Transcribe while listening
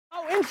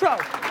intro.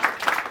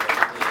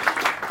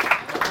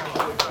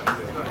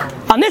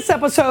 On this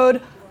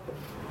episode,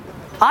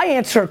 I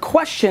answer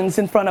questions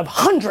in front of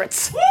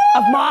hundreds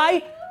of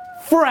my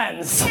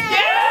friends.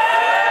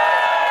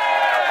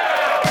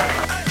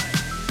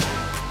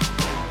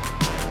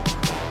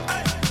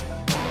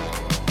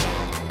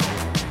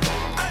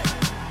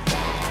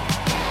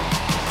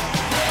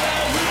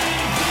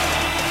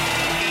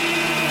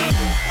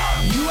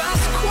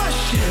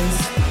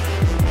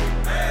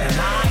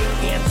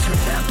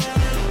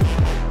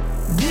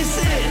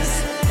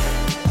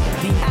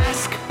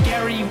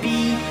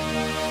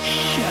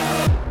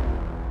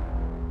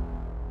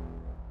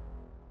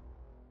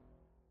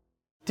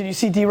 Did you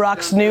see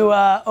D-Rock's new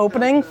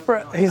opening?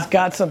 He's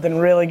got something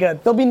really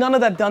good. There'll be none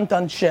of that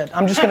dun-dun shit.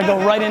 I'm just gonna go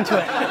right into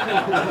it.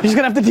 You're just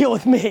gonna have to deal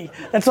with me.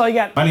 That's all you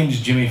got. My name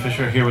is Jimmy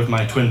Fisher, here with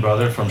my twin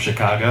brother from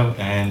Chicago,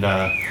 and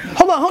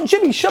Hold on,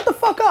 Jimmy, shut the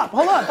fuck up.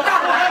 Hold on.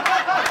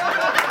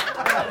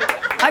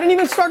 I didn't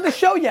even start the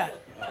show yet.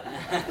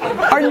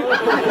 Are you?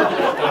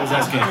 I was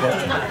asking a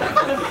question.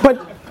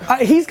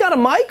 But he's got a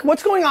mic?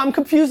 What's going on? I'm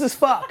confused as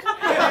fuck.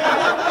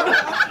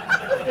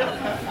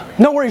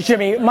 No worries,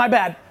 Jimmy, my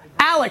bad.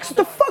 Alex, what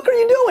the fuck are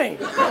you doing?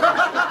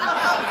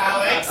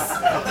 Alex,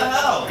 what the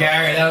hell?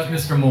 Gary, that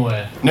was Mr.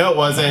 Moy. No, it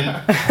wasn't.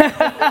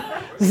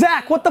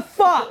 Zach, what the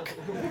fuck?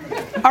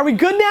 Are we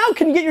good now?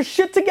 Can you get your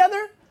shit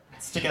together?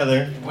 It's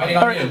together. Waiting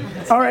on you.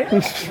 All right.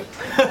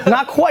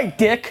 Not quite,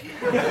 dick.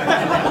 All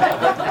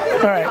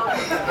right.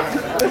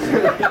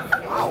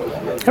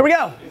 Here we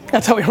go.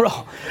 That's how we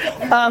roll.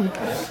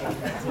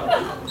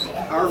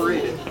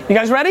 R-rated. You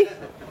guys ready?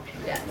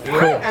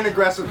 Cool. And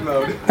aggressive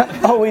mode.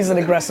 Always in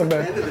aggressive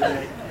mode.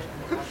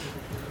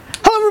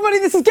 Hello, everybody.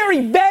 This is Gary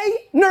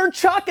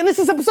Vaynerchuk, and this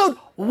is episode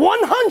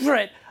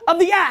 100 of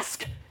the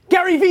Ask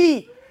Gary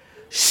V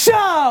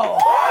Show.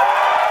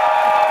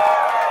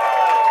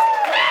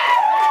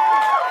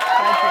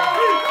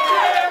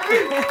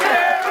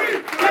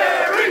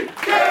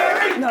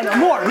 No,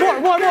 more.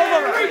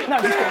 No,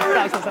 just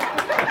kidding.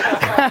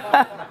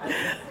 Stop.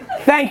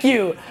 Thank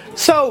you.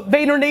 So,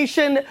 Vayner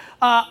Nation,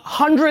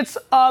 hundreds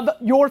of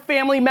your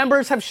family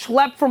members have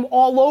schlepped from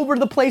all over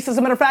the place. As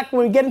a matter of fact,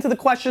 when we get into the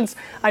questions,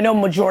 I know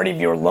majority of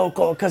you are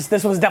local, because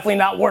this was definitely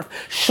not worth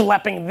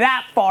schlepping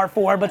that far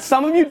for, but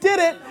some of you did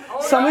it.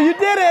 Some of you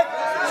did it.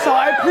 So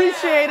I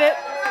appreciate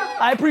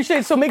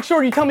it. So make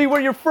sure you tell me where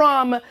you're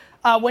from.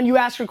 When you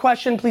ask your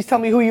question, please tell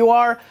me who you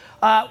are.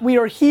 We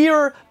are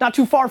here, not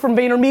too far from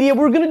VaynerMedia.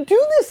 We're gonna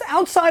do this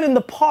outside in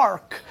the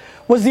park,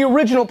 was the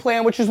original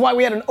plan, which is why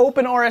we had an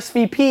open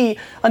RSVP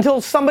until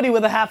somebody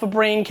with a half a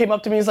brain came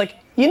up to me and was like,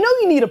 you know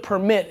you need a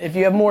permit if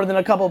you have more than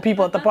a couple of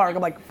people at the park.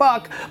 I'm like,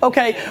 fuck,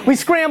 okay. We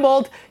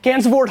scrambled,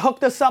 UNCENSORED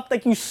hooked us up,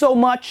 thank you so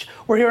much.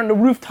 We're here on the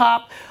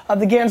rooftop of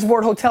the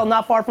UNCENSORED Hotel,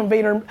 not far from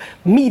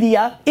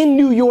VaynerMedia in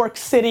New York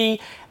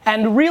City.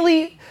 And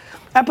really,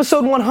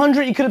 episode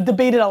 100, you could have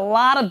debated a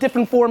lot of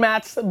different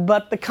formats,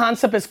 but the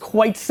concept is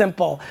quite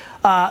simple.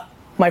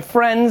 My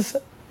friends,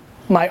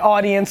 my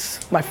audience,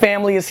 my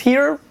family is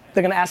here.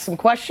 They're gonna ask some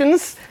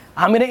questions.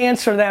 I'm gonna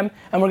answer them,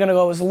 and we're gonna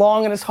go as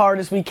long and as hard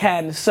as we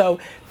can. So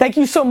thank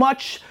you so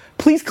much.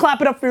 Please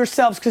clap it up for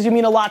yourselves, because you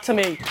mean a lot to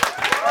me.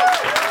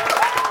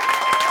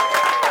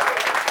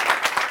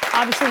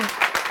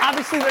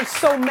 Obviously there's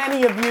so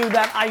many of you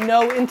that I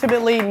know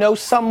intimately, know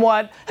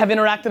somewhat, have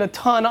interacted a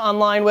ton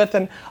online with,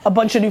 and a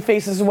bunch of new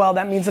faces as well.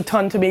 That means a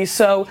ton to me.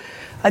 So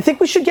I think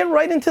we should get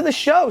right into the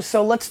show,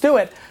 so let's do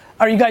it.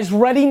 Are you guys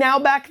ready now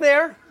back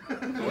there?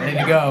 Ready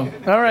to go.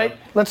 All right,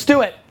 let's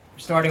do it.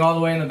 Starting all the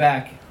way in the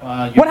back.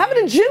 What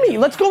happened to Jimmy?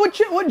 Let's go with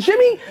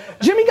Jimmy.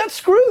 Jimmy got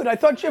screwed. I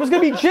thought it was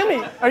gonna be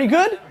Jimmy. Are you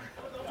good?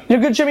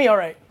 You're good, Jimmy? All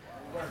right.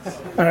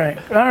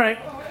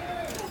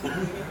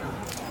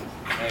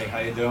 Hey, how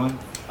you doing?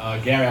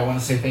 Gary, I want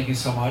to say thank you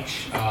so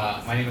much.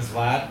 My name is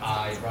Vlad.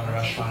 I run a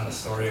restaurant in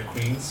Astoria,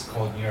 Queens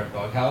called New York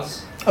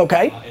Doghouse.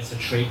 Okay. It's a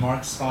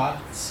trademark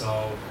spot,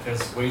 so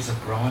there's ways of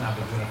growing. I've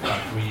been doing it for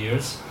about 3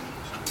 years.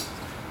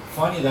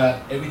 Funny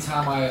that every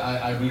time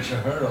I reach a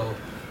hurdle,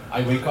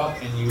 I wake up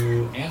and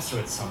you answer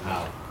it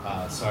somehow.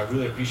 So I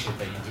really appreciate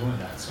that you're doing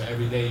that. So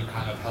every day you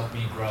kind of help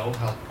me grow,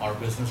 help our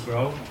business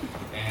grow.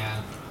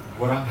 And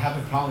what I'm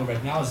having a problem with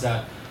right now is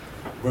that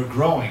we're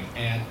growing,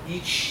 and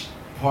each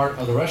part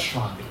of the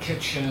restaurant, the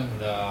kitchen,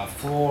 the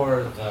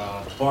floor,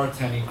 the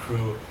bartending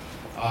crew,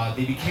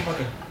 they became like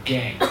a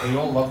gang. They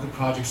all love the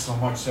project so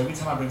much. So every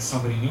time I bring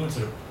somebody new into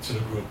the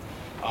group,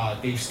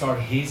 they start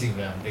hazing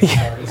them. They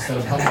start, instead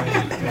of helping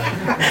them,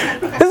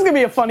 This is gonna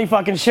be a funny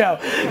fucking show.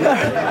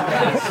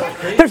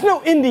 There's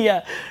no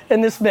India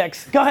in this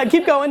mix. Go ahead,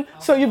 keep going.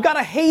 So you've got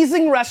a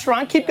hazing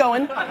restaurant. Keep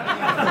going.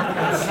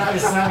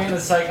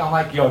 It's like, I'm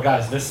like, yo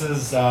guys, this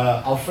is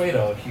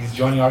Alfredo. He's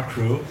joining our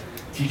crew,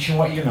 teaching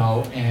what you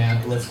know,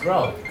 and let's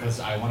grow, because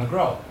I want to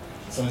grow.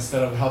 So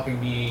instead of helping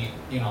me,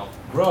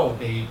 grow,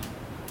 they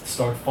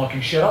start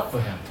fucking shit up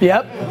for him.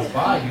 Yep. He goes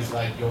by, he's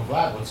like, yo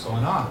Vlad, what's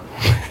going on?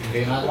 Do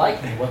they not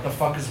like me? What the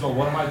fuck is going on?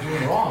 What am I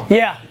doing wrong?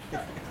 Yeah.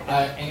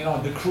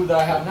 And the crew that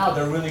I have now,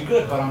 they're really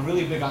good, but I'm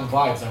really big on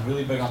vibes. I'm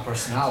really big on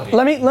personality.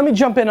 Let me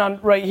jump in on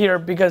right here,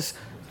 because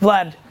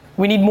Vlad,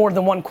 we need more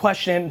than one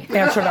question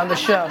answered on the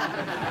show.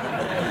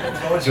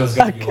 I told you it was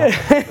gonna be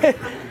long.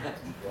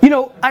 You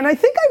know, and I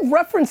think I've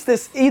referenced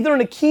this either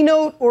in a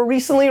keynote or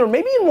recently, or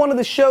maybe in one of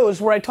the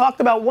shows where I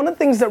talked about one of the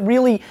things that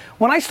really,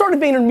 when I started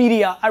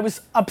VaynerMedia, I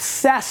was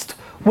obsessed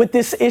with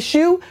this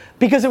issue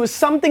because it was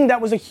something that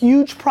was a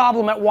huge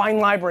problem at Wine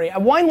Library.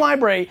 At Wine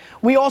Library,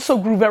 we also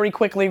grew very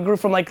quickly. We grew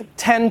from like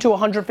 10 to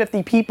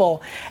 150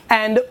 people.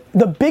 And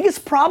the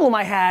biggest problem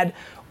I had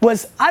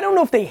was, I don't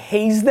know if they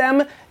hazed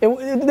them. They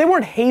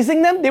weren't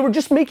hazing them. They were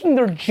just making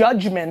their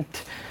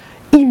judgment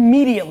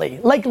immediately.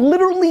 Like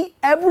literally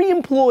every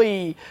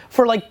employee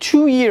for like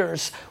 2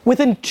 years,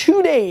 within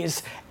 2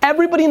 days,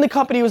 everybody in the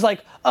company was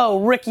like, oh,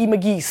 Ricky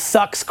McGee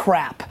sucks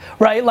crap,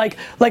 right? Like,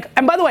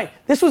 and by the way,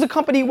 this was a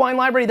company, Wine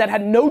Library, that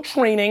had no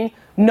training,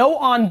 no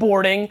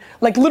onboarding.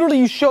 Like literally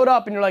you showed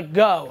up and you're like,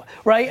 go,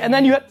 right? And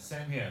then you had,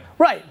 Same here.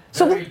 right.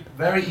 So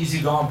Very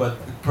easy going, but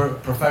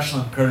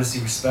professional and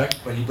courtesy, respect,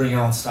 but you bring your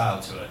own style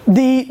to it.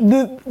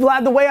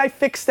 the way I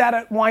fixed that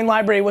at Wine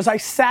Library was I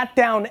sat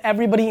down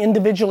everybody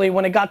individually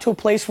when it got to a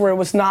place where it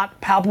was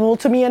not palpable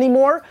to me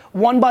anymore,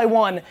 one by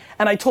one,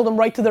 and I told them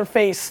right to their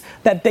face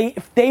that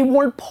if they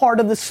weren't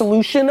part of the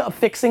solution of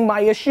fixing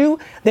my issue,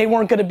 they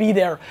weren't gonna be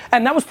there.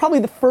 And that was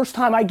probably the first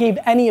time I gave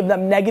any of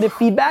them negative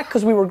feedback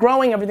because we were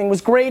growing, everything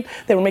was great,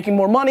 they were making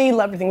more money,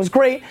 everything was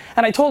great,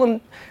 and I told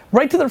them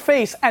right to their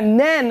face, and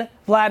then,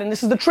 Vlad, and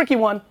this is the tricky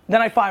one,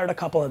 then I fired a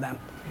couple of them.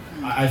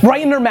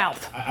 Right in their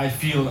mouth. I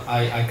feel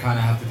I kind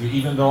of have to do,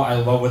 even though I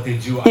love what they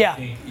do, Yeah. I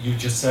think you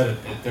just said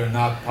it, they're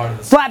not part of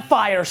the Vlad,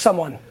 fire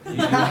someone.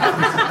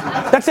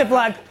 That's it,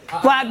 Vlad.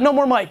 Vlad, no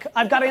more mic.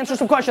 I've got to answer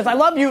some questions. I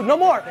love you, no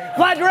more.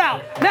 Vlad, you're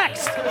out.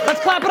 Next.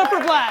 Let's clap it up for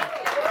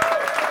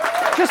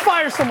Vlad. Just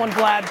fire someone,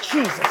 Vlad.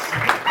 Jesus.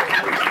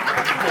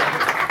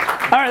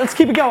 All right, let's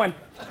keep it going.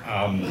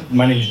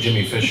 My name is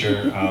Jimmy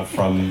Fisher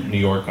from New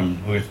York.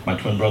 I'm with my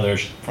twin brother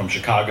from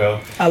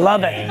Chicago. I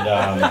love it. And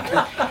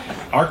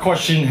our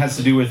question has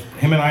to do with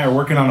him and I are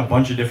working on a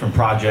bunch of different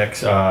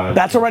projects.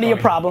 That's already a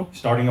problem.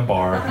 Starting a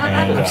bar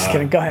and I'm just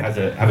kidding. Go ahead.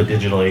 have a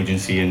digital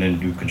agency and then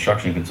do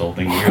construction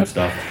consulting, weird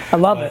stuff. I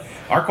love it.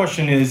 Our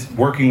question is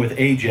working with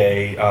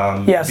AJ,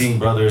 Yes. being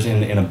brothers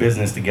in a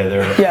business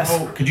together. Yes.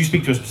 Could you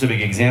speak to a specific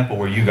example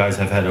where you guys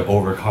have had to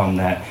overcome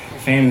that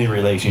family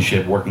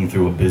relationship working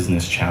through a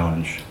business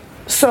challenge?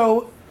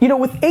 So, you know,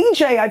 with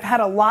AJ, I've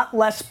had a lot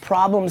less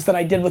problems than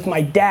I did with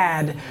my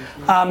dad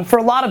for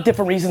a lot of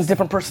different reasons,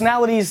 different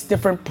personalities,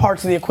 different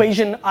parts of the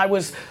equation. I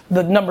was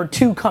the number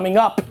 2 coming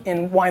up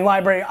in Wine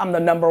Library. I'm the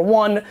number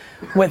 1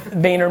 with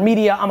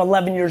VaynerMedia. I'm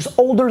 11 years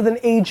older than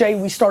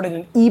AJ. We started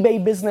an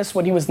eBay business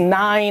when he was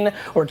 9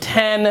 or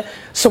 10.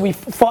 So we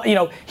fought, you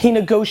know, he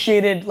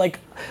negotiated like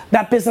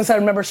that business. I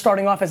remember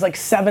starting off as like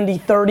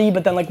 70-30,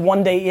 but then like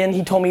one day in,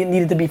 he told me it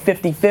needed to be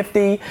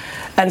 50-50.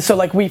 And so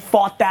like we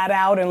fought that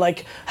out and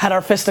like had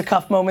our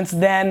fisticuff moments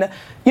then.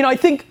 You know,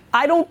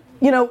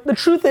 the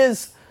truth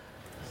is,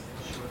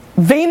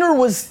 Vayner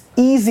was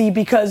easy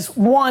because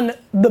one,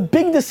 the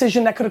big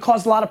decision that could have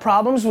caused a lot of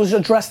problems was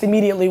addressed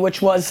immediately,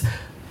 which was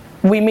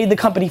we made the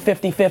company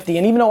 50-50.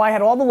 And even though I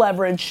had all the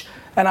leverage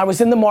and I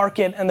was in the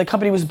market and the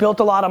company was built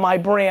a lot on my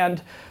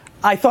brand,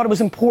 I thought it was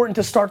important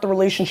to start the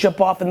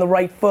relationship off in the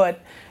right foot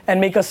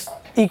and make us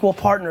equal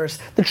partners.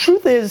 The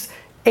truth is,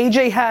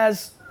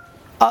 AJ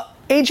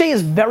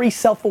is very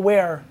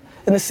self-aware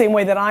in the same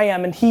way that I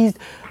am, and he,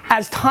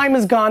 as time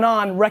has gone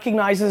on,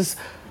 recognizes,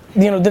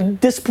 you know, the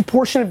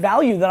disproportionate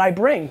value that I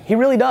bring. He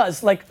really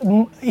does. Like,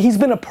 he's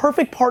been a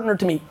perfect partner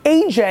to me.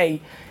 AJ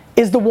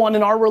is the one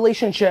in our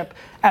relationship,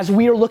 as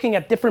we are looking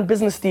at different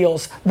business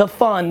deals, the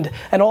fund,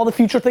 and all the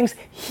future things,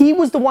 he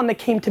was the one that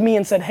came to me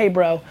and said, hey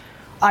bro,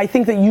 I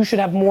think that you should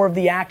have more of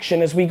the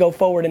action as we go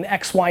forward in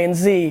X, Y, and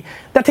Z.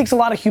 That takes a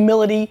lot of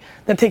humility,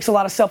 that takes a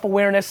lot of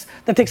self-awareness,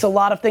 that takes a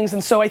lot of things.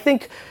 And so I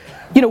think,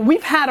 you know,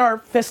 we've had our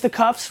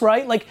fisticuffs,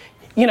 right? Like,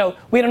 you know,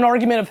 we had an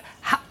argument of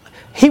how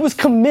he was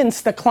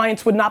convinced that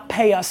clients would not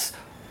pay us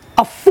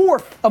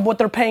 1/4 of what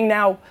they're paying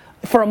now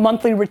for a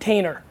monthly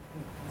retainer.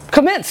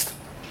 Convinced.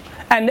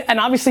 And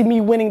obviously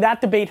me winning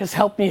that debate has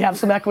helped me have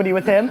some equity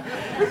with him.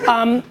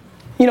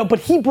 You know, but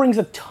he brings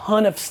a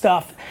ton of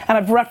stuff, and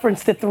I've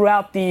referenced it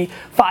throughout the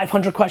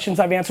 500 questions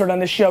I've answered on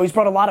this show. He's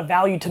brought a lot of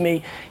value to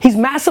me. He's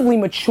massively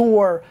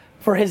mature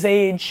for his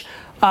age,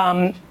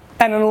 and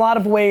in a lot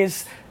of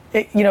ways,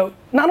 you know,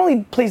 not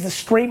only plays the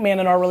straight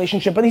man in our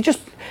relationship, but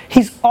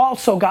he's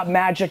also got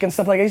magic and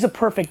stuff like that. He's a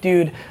perfect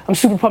dude. I'm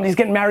super pumped. He's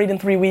getting married in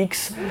 3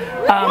 weeks.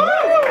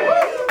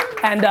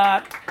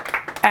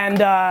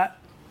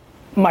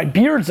 My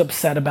beard's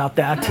upset about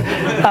that.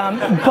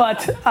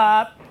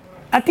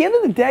 At the end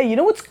of the day, you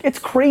know it's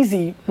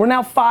crazy. We're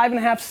now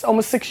 5.5,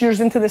 almost 6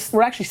 years into this.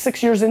 We're actually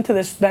 6 years into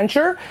this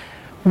venture.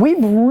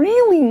 We've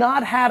really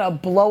not had a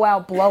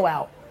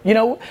blowout. You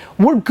know,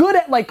 we're good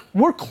at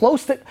we're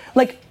close to,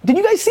 did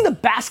you guys see the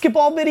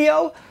basketball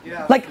video?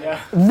 Yeah.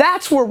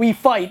 That's where we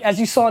fight, as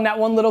you saw in that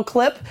one little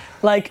clip.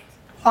 When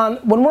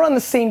we're on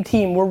the same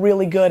team, we're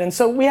really good. And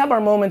so we have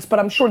our moments, but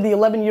I'm sure the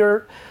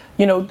 11-year,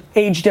 you know,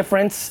 age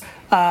difference,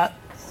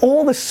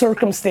 all the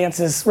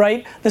circumstances,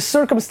 right? The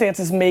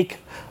circumstances make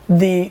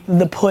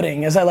the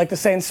pudding, as I like to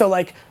say. And so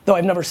like, though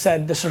I've never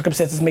said the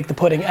circumstances make the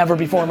pudding ever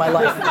before in my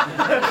life.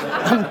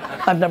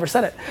 I've never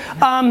said it.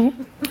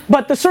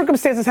 But the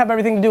circumstances have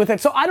everything to do with it.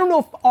 So I don't know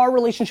if our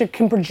relationship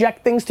can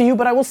project things to you,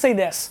 but I will say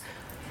this.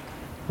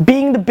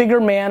 Being the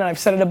bigger man, and I've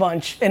said it a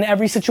bunch, in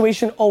every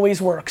situation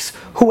always works.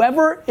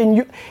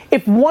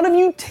 If one of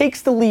you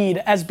takes the lead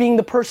as being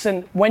the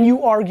person when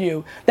you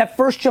argue that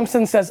first jumps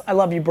in and says, I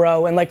love you,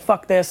 bro, and like,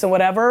 fuck this and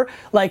whatever,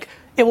 like,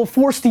 it will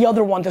force the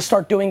other one to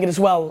start doing it as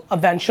well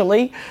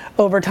eventually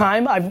over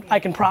time. I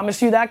can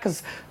promise you that,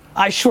 because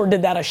I sure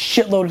did that a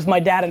shitload with my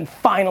dad, and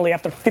finally,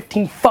 after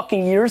 15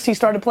 fucking years, he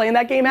started playing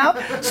that game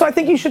out. So I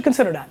think you should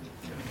consider that.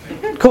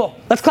 Cool.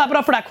 Let's clap it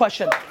up for that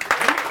question.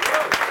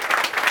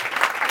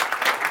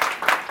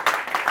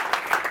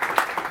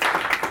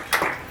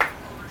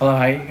 Hello,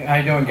 how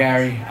you doing,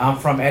 Gary? I'm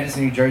from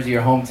Edison, New Jersey,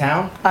 your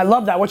hometown. I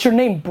love that. What's your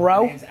name,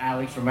 bro? My name's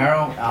Alex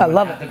Romero. I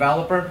love an app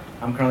developer.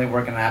 I'm currently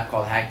working on an app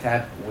called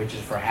HackTap, which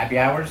is for happy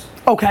hours.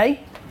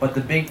 Okay. But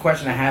the big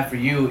question I have for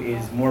you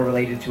is more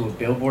related to a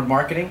billboard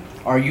marketing.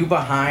 Are you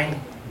behind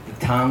the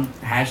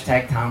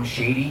hashtag Tom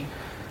Shady?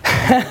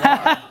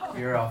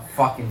 You're a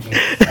fucking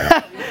genius.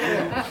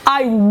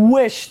 I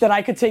wish that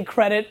I could take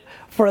credit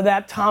for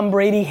that Tom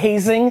Brady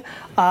hazing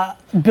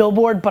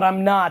billboard, but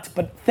I'm not.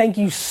 But thank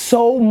you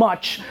so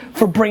much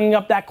for bringing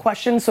up that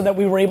question so that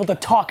we were able to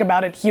talk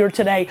about it here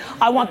today.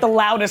 I want the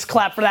loudest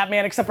clap for that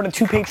man, except for the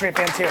 2 Patriot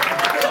fans here.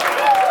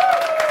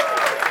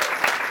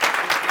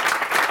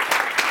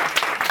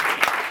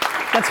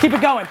 Let's keep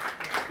it going.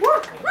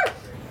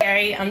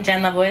 Gary, I'm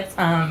Jen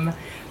Lebowitz.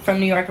 From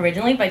New York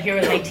originally, but here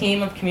with my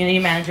team of community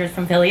managers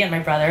from Philly and my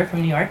brother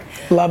from New York.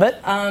 Love it.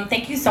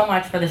 Thank you so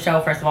much for the show,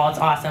 first of all. It's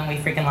awesome. We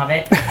freaking love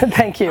it.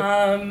 Thank you.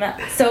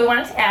 So I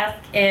wanted to ask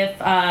if,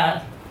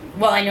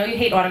 well, I know you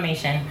hate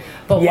automation,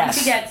 but yes. Once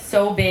you get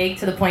so big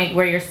to the point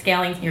where you're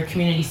scaling your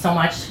community so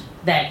much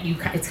that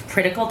it's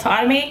critical to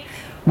automate.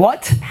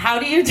 What? How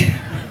do you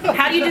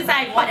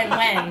decide what and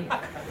when?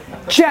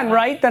 Jen,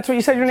 right? That's what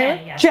you said your name?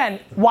 Jen, yeah. Jen,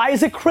 why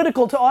is it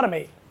critical to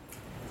automate?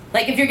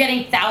 Like if you're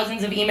getting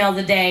thousands of emails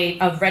a day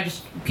of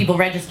people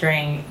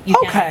registering, you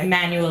can't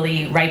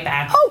manually write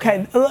back.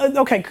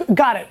 Okay,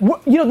 got it.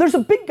 You know, there's a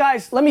big,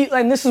 guys,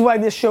 and this is why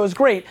this show is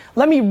great.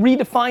 Let me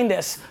redefine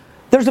this.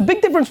 There's a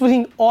big difference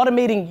between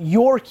automating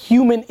your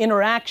human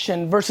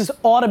interaction versus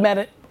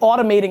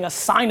automating a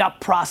sign-up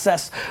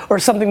process or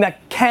something that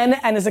can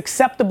and is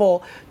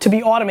acceptable to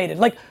be automated.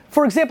 Like,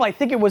 for example, I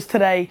think it was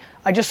today,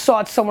 I just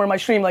saw it somewhere in my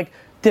stream, like,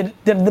 did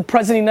the President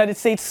of the United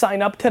States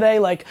sign up today?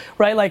 Like,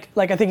 right, like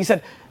I think he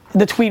said,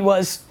 the tweet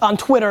was on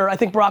Twitter, I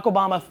think Barack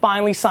Obama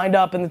finally signed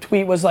up, and the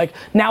tweet was like,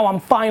 now I'm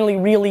finally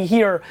really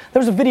here. There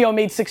was a video I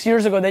made 6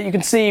 years ago that you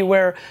can see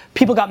where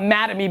people got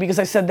mad at me because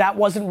I said that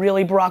wasn't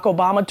really Barack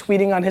Obama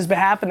tweeting on his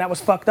behalf, and that was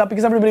fucked up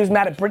because everybody was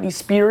mad at Britney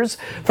Spears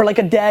for like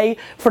a day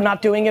for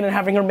not doing it and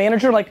having her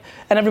manager, like,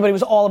 and everybody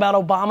was all about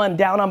Obama and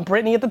down on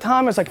Britney at the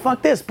time. I was like,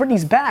 fuck this,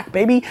 Britney's back,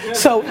 baby.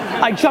 So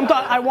I jumped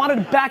on, I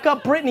wanted to back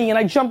up Britney, and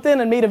I jumped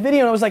in and made a video,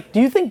 and I was like, do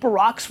you think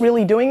Barack's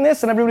really doing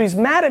this? And everybody's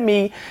mad at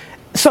me.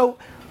 So,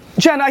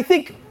 Jen, I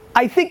think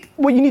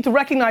what you need to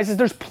recognize is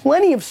there's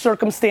plenty of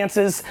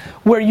circumstances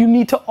where you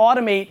need to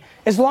automate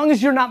as long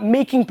as you're not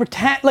making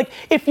pretend. Like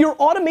if your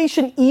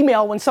automation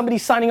email when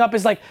somebody's signing up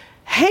is like,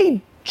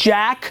 hey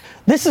Jack,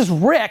 this is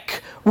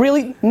Rick,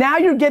 really, now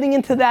you're getting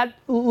into that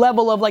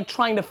level of like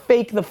trying to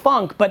fake the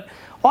funk. But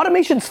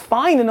automation's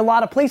fine in a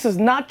lot of places,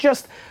 not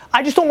just,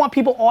 I just don't want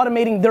people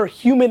automating their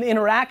human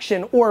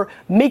interaction or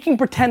making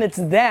pretend it's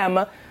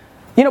them.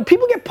 You know,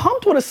 people get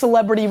pumped when a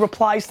celebrity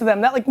replies to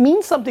them. That like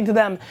means something to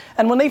them.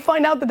 And when they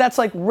find out that that's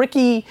like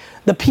Ricky,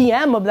 the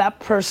PM of that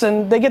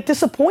person, they get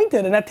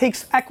disappointed, and that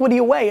takes equity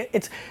away.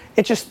 It's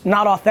just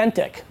not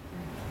authentic.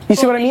 You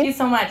see what I mean? Thank you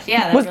so much.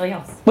 Yeah, that really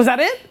helps. Was that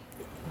it?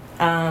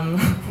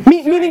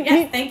 Meaning,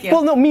 yes, thank you.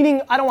 Well, no,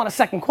 meaning I don't want a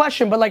second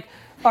question, but like,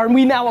 are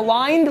we now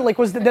aligned? Like,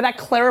 did that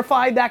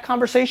clarify that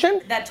conversation?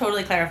 That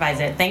totally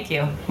clarifies it. Thank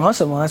you.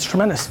 Awesome. Well, that's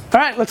tremendous.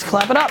 All right, let's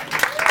clap it up.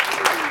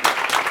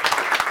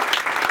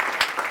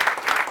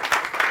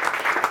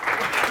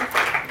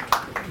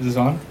 Is this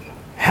on?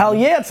 Hell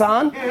yeah, it's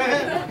on.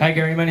 Hi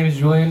Gary, my name is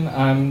Julian.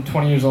 I'm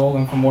 20 years old.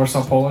 I'm from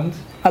Warsaw, Poland.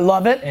 I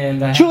love it.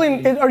 And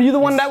Julian, are you the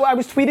one that I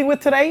was tweeting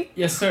with today?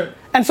 Yes, sir.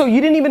 And so you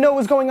didn't even know what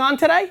was going on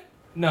today?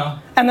 No.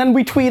 And then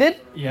we tweeted?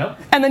 Yep.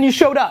 And then you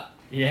showed up?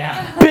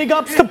 Yeah. Big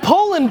ups to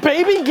Poland,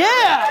 baby,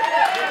 yeah!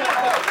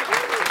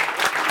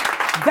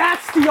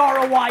 That's the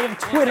ROI of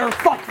Twitter,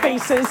 fuck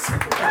faces.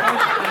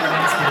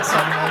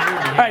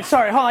 All right,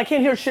 sorry, hold on, I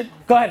can't hear shit.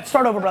 Go ahead,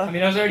 start over, brother. I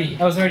mean, I was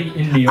already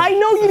in New York. I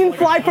know you didn't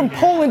fly from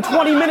Poland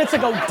 20 minutes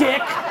ago,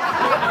 dick.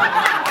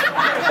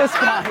 This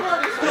guy.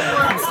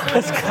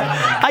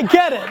 I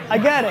get it.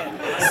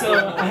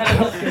 So I have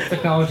a healthcare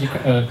technology.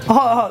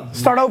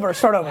 Start over.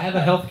 I have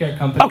a healthcare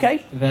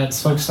company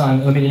that's focused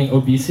on eliminating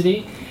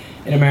obesity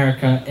in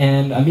America,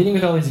 and I'm meeting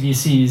with all these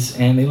VCs,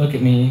 and they look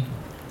at me,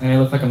 and I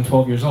look like I'm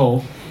 12 years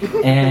old,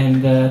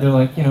 and they're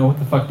like, you know, what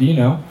the fuck do you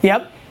know?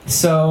 Yep.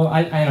 So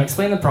I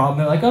explained the problem.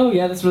 They're like, oh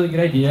yeah, that's a really good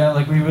idea.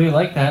 Like we really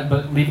like that,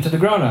 but leave it to the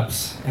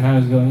grown-ups. And I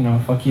was going,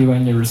 fuck you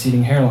and your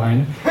receding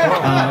hairline.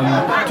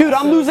 Dude,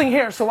 I'm losing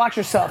hair, so watch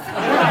yourself.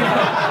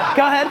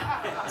 Go ahead.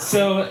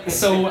 So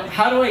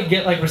how do I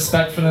get like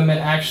respect from them and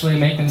actually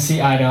make them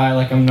see eye to eye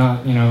like I'm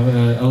not,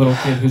 a little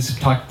kid who's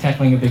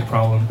tackling a big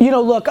problem?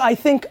 Look, I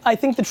think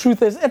the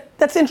truth is,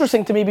 that's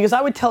interesting to me because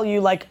I would tell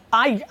you, like,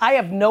 I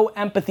have no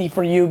empathy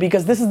for you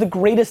because this is the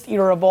greatest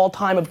era of all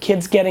time of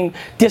kids getting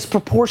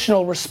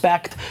disproportional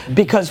respect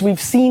because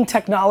we've seen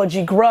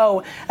technology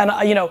grow. And,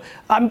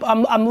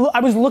 I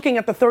was looking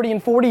at the 30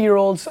 and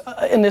 40-year-olds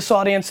in this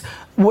audience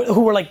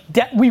who were like,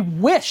 we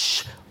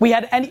wish we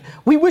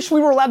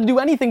were allowed to do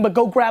anything but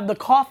go grab the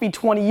coffee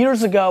 20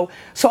 years ago.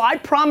 So I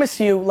promise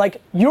you,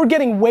 like, you're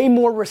getting way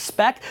more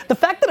respect. The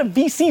fact that a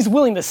VC is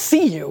willing to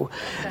see you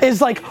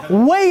is like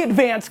way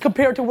advanced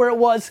compared to where it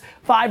was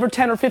 5 or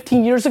 10 or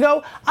 15 years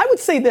ago. I would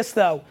say this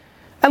though,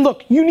 and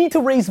look, you need to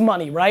raise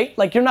money, right?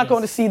 Like you're not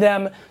going to see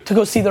them to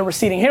go see their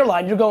receding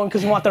hairline. You're going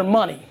because you want their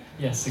money.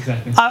 Yes,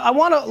 exactly. I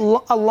want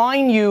to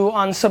align you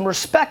on some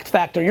respect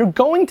factor. You're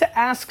going to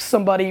ask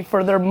somebody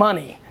for their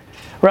money,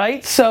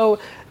 right? So,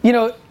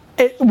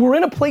 we're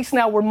in a place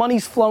now where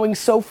money's flowing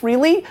so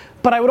freely,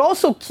 but I would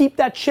also keep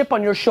that chip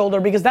on your shoulder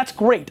because that's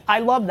great. I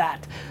love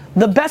that.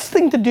 The best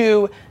thing to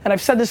do, and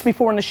I've said this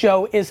before in the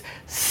show, is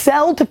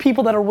sell to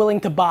people that are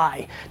willing to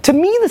buy. To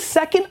me, the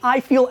second I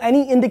feel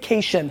any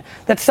indication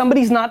that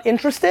somebody's not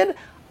interested,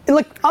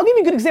 like, I'll give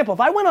you a good example.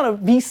 If I went on a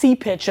VC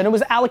pitch and it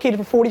was allocated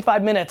for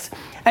 45 minutes,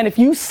 and if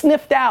you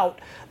sniffed out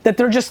that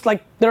they're just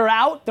like, they're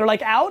out,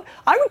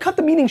 I would cut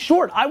the meeting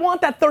short. I want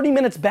that 30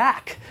 minutes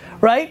back,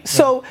 right? Yeah.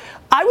 So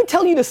I would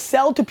tell you to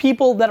sell to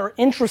people that are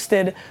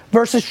interested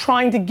versus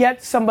trying to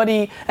get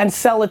somebody and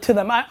sell it to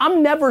them.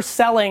 I'm never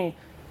selling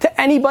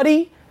to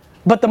anybody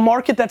but the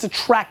market that's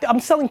attracted. I'm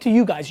selling to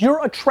you guys.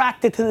 You're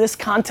attracted to this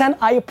content.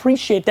 I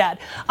appreciate that.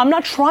 I'm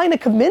not trying to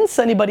convince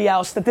anybody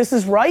else that this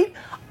is right.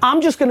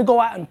 I'm just gonna go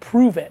out and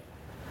prove it.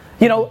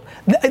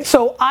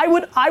 So I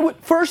would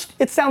first,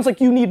 it sounds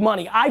like you need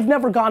money. I've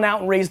never gone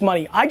out and raised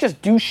money. I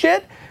just do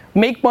shit,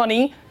 make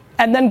money,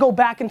 and then go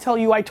back and tell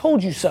you I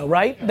told you so,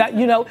 right?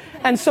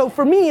 And so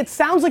for me, it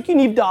sounds like you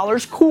need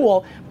dollars,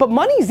 cool, but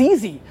money's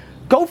easy.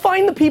 Go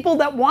find the people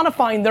that want to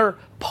find their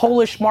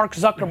Polish Mark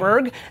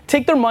Zuckerberg,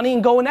 take their money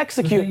and go and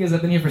execute. The thing is,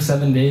 I've been here for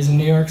 7 days in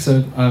New York,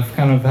 so I've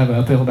kind of have an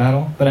uphill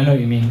battle, but I know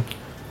what you mean.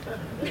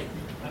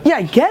 Yeah,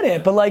 I get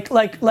it, but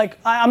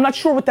I'm not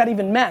sure what that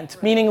even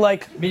meant. Meaning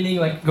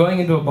going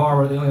into a bar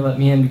where they only let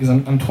me in because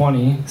I'm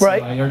 20, so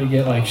right. I already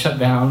get shut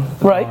down at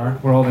the right. bar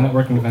where all the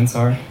networking events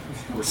are.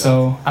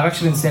 So I've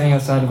actually been standing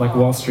outside of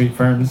Wall Street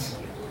firms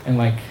and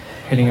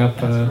hitting up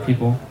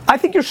people. I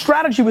think your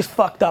strategy was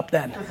fucked up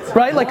then,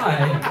 right?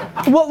 Why?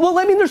 Well,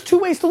 I mean, there's two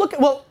ways to look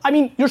at. Well, I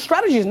mean, your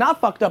strategy is not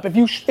fucked up.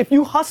 If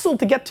you hustle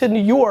to get to New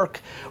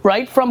York,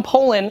 right, from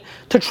Poland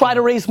to try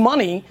to raise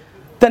money,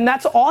 then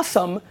that's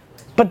awesome.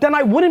 But then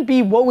I wouldn't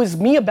be woe is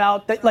me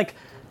about that. Like,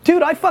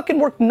 dude, I fucking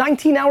work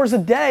 19 hours a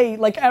day.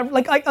 Like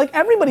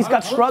everybody's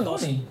got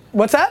struggles. 20.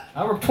 What's that?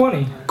 I work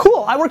 20.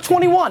 Cool. I work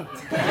 21.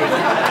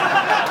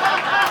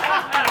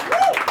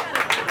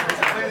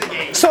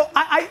 So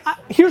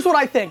here's what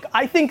I think.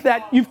 I think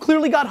that you've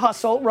clearly got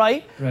hustle,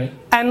 right? Right.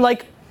 And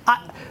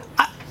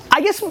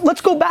I guess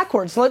let's go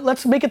backwards.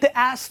 Let's make it the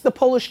Ask the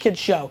Polish Kids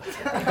show.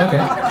 Okay.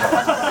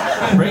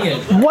 Bring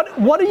it.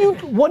 What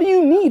do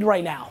you need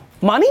right now?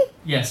 Money?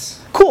 Yes.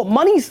 Cool.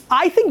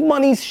 I think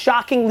money's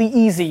shockingly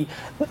easy.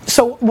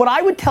 So what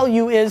I would tell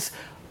you is,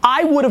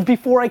 I would have,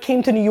 before I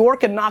came to New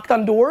York and knocked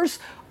on doors,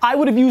 I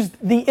would have used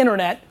the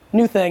internet,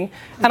 new thing,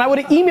 and I would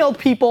have emailed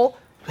people,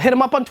 hit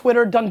them up on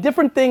Twitter, done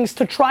different things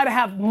to try to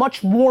have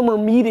much warmer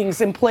meetings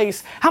in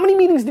place. How many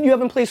meetings did you have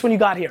in place when you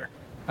got here?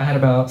 I had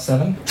about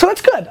 7. So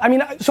that's good. I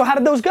mean, so how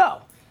did those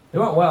go? It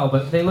went well,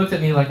 but they looked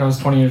at me like I was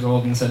 20 years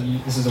old and said,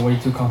 this is a way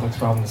too complex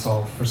problem to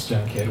solve for a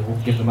young kid. We'll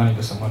give the money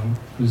to someone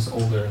who's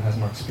older and has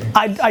more experience.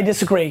 I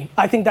disagree.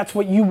 I think that's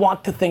what you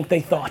want to think they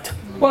thought.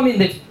 Well, I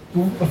mean,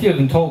 a few of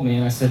them told me,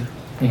 and I said,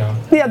 yeah,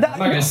 I'm not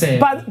going to say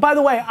it. By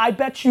the way, I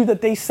bet you that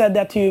they said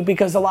that to you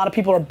because a lot of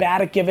people are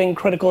bad at giving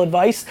critical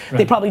advice. Right.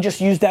 They probably just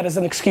used that as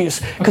an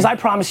excuse. Because I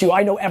promise you,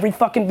 I know every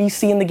fucking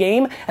VC in the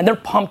game, and they're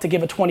pumped to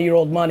give a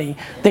 20-year-old money.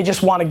 They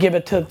just want to give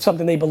it to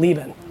something they believe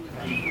in.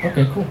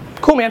 Okay, cool.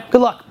 Cool, man.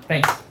 Good luck.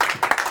 Thanks.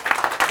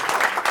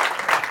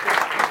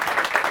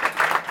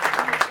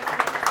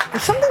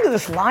 There's something to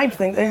this live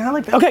thing.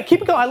 Okay,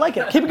 keep it going. I like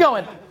it. Keep it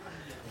going.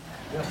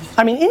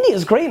 I mean,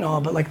 India's great and all,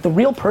 but the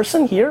real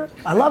person here,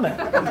 I love it.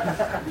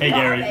 Hey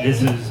Gary,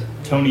 this is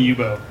Tony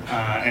Ubo,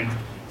 and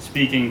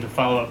speaking to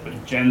follow up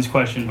with Jen's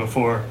question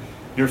before,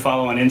 your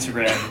follow on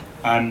Instagram,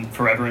 I'm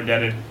forever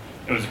indebted.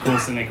 It was the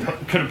coolest thing that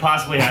could have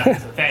possibly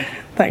happened, so thank you.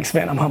 Thanks,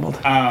 man. I'm humbled.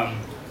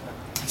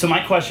 So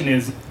my question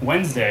is,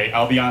 Wednesday,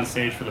 I'll be on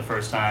stage for the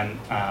first time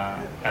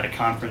at a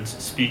conference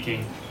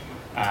speaking,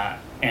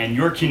 and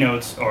your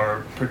keynotes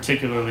are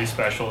particularly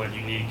special and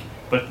unique,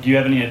 but do you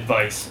have any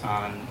advice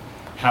on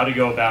how to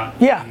go about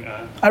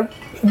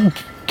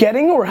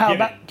getting or how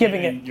about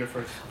giving it? Your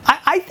first.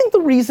 I I think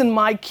the reason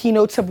my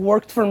keynotes have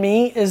worked for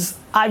me is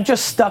I've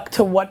just stuck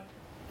to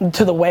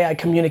the way I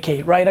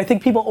communicate, right? I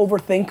think people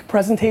overthink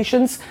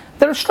presentations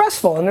that are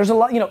stressful, and there's a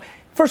lot,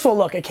 first of all,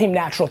 look, it came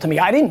natural to me.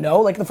 I didn't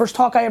know, like the first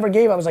talk I ever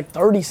gave, I was like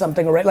 30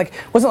 something, right? Like,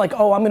 it wasn't like,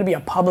 oh, I'm gonna be a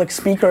public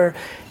speaker.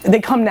 They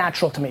come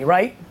natural to me,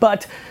 right?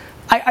 But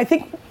I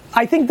think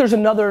there's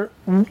a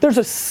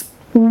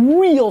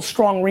real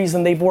strong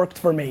reason they've worked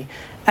for me.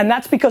 And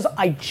that's because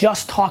I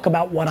just talk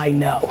about what I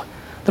know.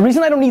 The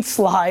reason I don't need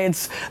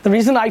slides, the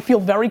reason I feel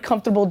very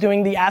comfortable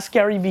doing the Ask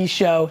Gary Vee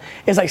show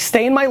is I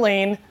stay in my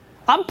lane.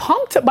 I'm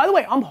pumped. By the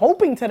way, I'm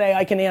hoping today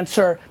I can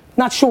answer,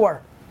 not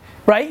sure,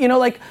 right?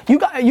 Like you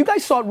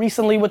guys saw it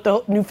recently with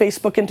the new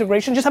Facebook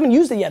integration, just haven't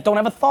used it yet, don't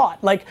have a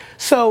thought. Like,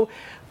 so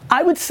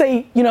I would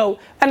say, and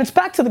it's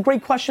back to the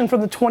great question from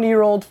the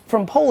 20-year-old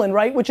from Poland,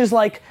 right? Which is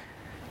like,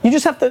 you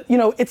just have to,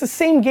 it's the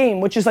same game,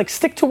 which is like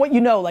stick to what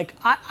you know. Like,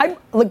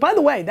 like, by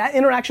the way, that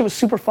interaction was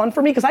super fun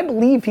for me because I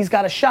believe he's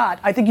got a shot.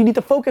 I think you need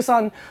to focus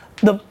on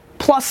the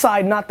plus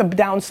side, not the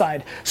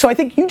downside. So I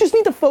think you just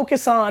need to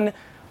focus on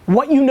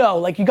what you know.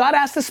 Like, you got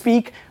asked to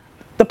speak.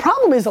 The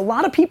problem is a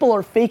lot of people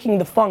are faking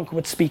the funk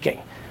with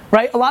speaking,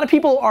 right? A lot of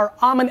people are,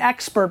 I'm an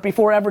expert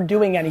before ever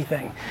doing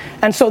anything.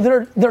 And so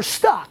they're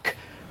stuck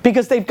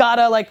because they've got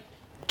to like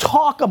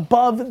talk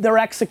above their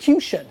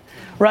execution,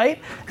 right?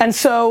 And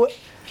so,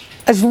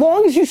 as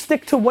long as you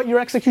stick to what your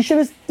execution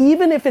is,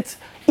 even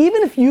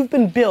if you've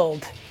been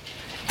billed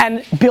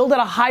and billed at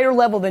a higher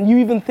level than you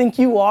even think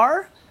you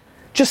are,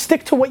 just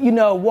stick to what you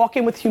know, walk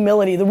in with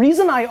humility. The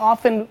reason I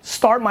often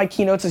start my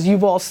keynotes, as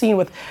you've all seen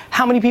with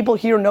how many people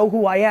here know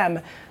who I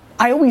am,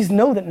 I always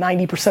know that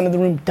 90% of the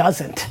room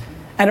doesn't.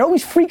 And it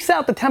always freaks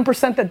out the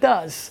 10% that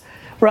does,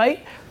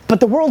 right? But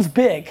the world's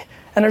big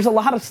and there's a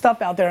lot of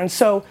stuff out there. And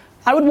so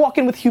I would walk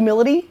in with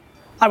humility,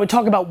 I would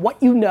talk about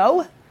what you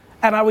know,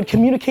 and I would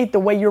communicate the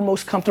way you're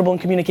most comfortable in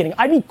communicating.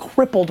 I'd be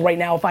crippled right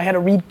now if I had to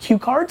read cue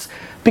cards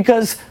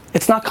because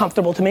it's not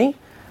comfortable to me.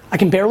 I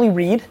can barely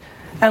read,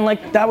 and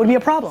like that would be a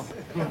problem.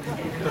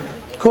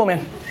 Cool,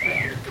 man.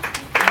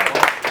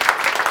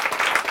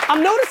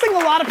 I'm noticing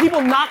a lot of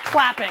people not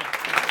clapping.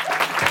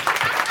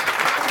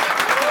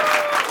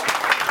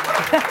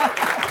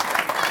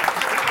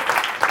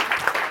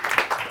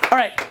 All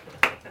right.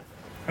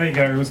 Hey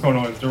Gary, what's going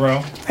on? It's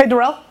Darrell. Hey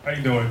Darrell. How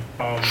you doing?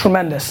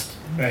 Tremendous.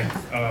 Thanks.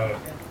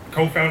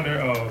 Co-founder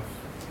of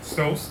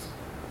Stost,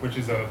 which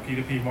is a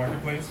P2P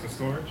marketplace for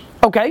storage.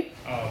 Okay.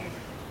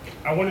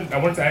 I wanted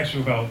to ask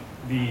you about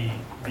the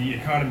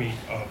economy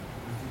of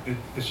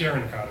the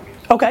sharing economy.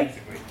 Okay.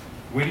 Basically,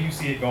 where do you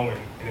see it going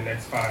in the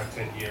next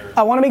 5-10 years?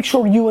 I want to make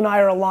sure you and I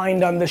are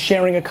aligned on the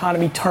sharing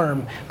economy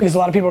term because a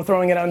lot of people are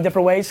throwing it out in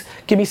different ways.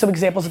 Give me some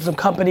examples of some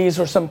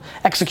companies or some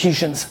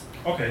executions.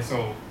 Okay,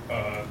 so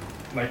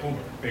like Uber,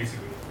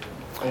 basically,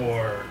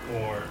 or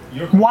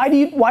your. Why do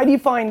you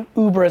find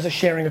Uber as a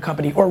sharing a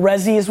company, or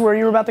Resi is where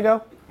you were about to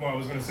go? Well, I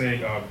was gonna say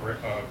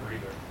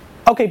Breather.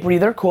 Okay,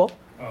 Breather, cool.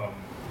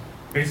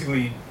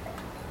 Basically,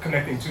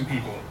 connecting two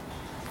people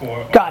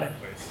for. Got it.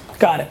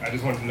 Got it. I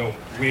just wanted to know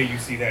where you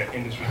see that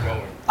industry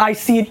going. I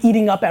see it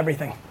eating up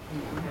everything.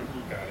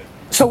 Got it.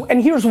 So,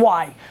 and here's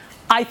why.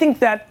 I think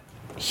that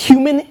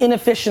human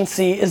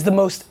inefficiency is the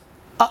most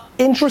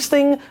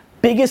interesting,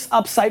 biggest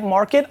upside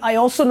market. I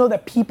also know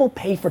that people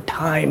pay for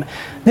time.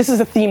 This is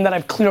a theme that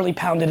I've clearly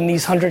pounded in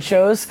these 100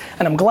 shows,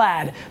 and I'm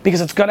glad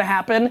because it's gonna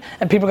happen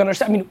and people are gonna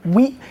understand. I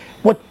mean,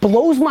 what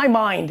blows my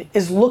mind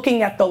is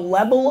looking at the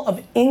level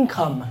of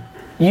income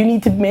you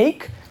need to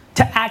make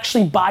to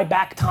actually buy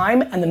back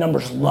time, and the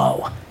number's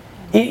low.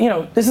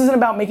 This isn't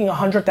about making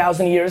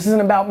 100,000 a year. This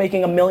isn't about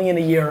making $1 million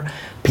a year.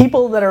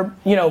 People that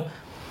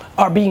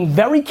are being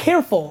very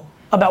careful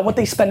about what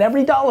they spend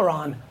every dollar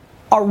on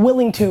are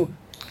willing to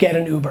get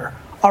an Uber,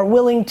 are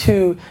willing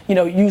to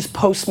use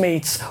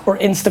Postmates or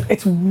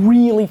it's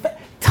really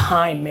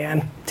time,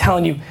 man. I'm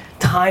telling you,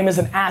 time is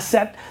an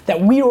asset that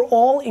we are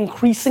all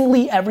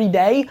increasingly every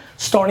day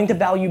starting to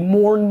value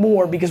more and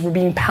more because we're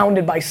being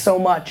pounded by so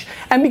much,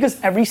 and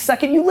because every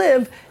second you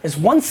live is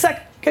 1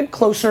 second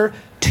closer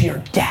to your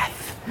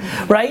death,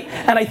 right?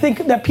 And I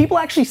think that people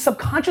actually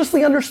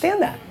subconsciously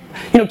understand that.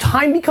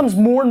 Time becomes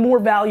more and more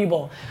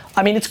valuable.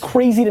 I mean, it's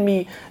crazy to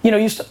me.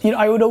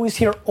 I would always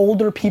hear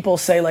older people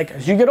say, like,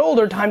 as you get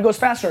older, time goes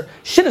faster.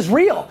 Shit is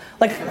real.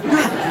 Like,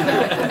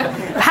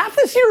 half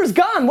this year is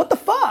gone. What the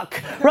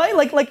fuck, right?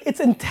 Like it's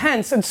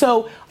intense. And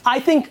so I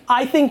think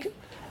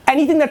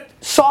anything that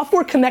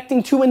software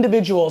connecting two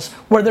individuals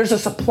where there's a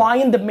supply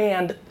and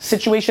demand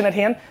situation at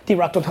hand,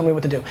 D-Rock, don't tell me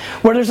what to do.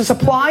 Where there's a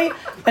supply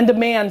and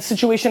demand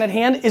situation at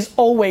hand is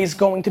always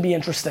going to be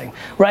interesting,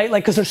 right?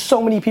 Like, because there's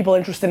so many people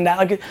interested in that.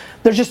 Like,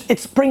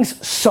 it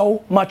brings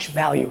so much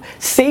value.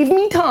 Save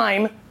me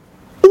time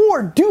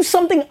or do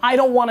something I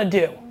don't want to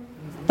do.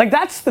 Like,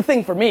 that's the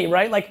thing for me,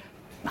 right? Like,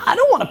 I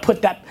don't want to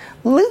put that,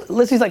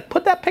 Lizzie's like,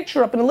 put that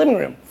picture up in the living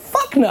room.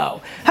 Fuck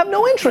no. Have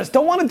no interest.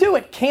 Don't want to do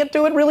it. Can't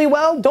do it really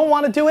well. Don't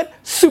want to do it.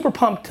 Super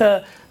pumped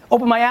to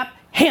open my app.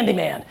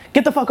 Handyman.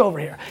 Get the fuck over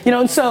here.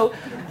 And so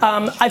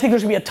I think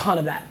there's going to be a ton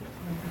of that.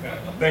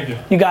 Thank you.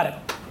 You got it.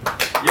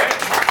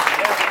 Yeah.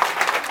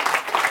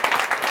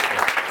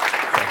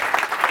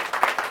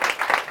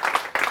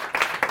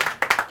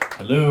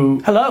 Hello.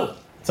 Hello.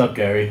 What's up,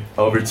 Gary?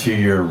 Over to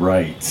your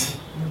right.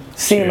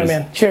 See you, my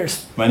man.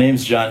 Cheers. My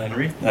name's John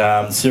Henry.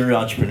 I'm a serial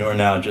entrepreneur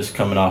now, just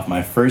coming off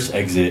my first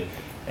exit,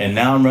 and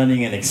now I'm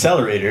running an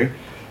accelerator.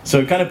 So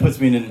it kind of puts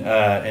me in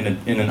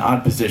an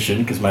odd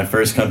position because my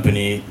first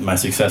company, my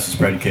success was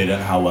predicated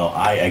on how well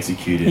I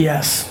executed.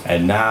 Yes.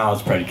 And now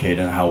it's predicated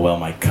on how well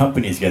my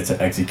companies get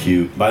to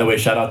execute. By the way,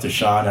 shout out to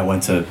Sean. I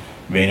went to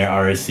Vayner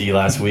RSC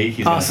last week.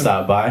 He's going to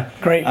stop by.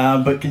 Great.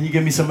 But can you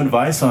give me some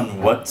advice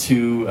on what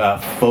to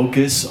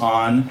focus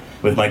on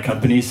with my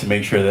companies to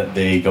make sure that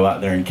they go out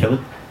there and kill it?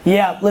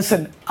 Yeah,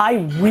 listen, I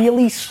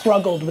really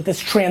struggled with this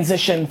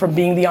transition from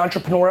being the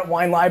entrepreneur at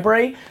Wine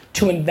Library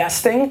to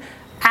investing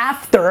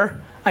after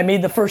I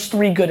made the first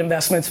 3 good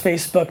investments,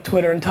 Facebook,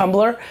 Twitter, and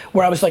Tumblr,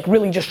 where I was like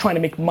really just trying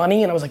to make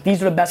money, and I was like,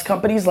 these are the best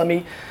companies,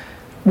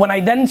 when I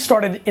then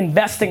started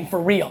investing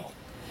for real,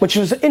 which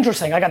was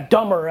interesting, I got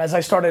dumber as I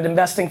started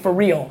investing for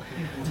real.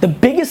 The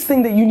biggest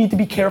thing that you need to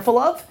be careful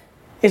of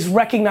is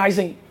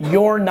recognizing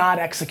you're not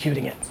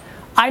executing it.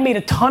 I made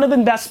a ton of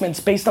investments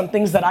based on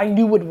things that I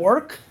knew would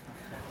work.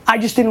 I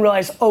just didn't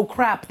realize, oh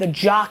crap, the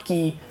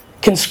jockey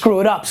can screw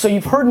it up. So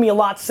you've heard me a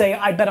lot say,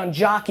 I bet on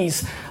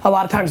jockeys a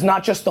lot of times,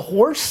 not just the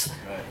horse.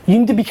 You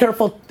need to be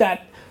careful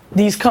that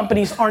these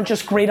companies aren't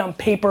just great on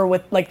paper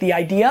with like the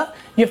idea.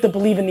 You have to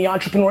believe in the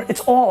entrepreneur.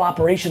 It's all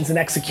operations and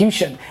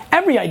execution.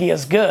 Every idea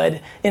is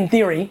good in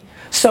theory.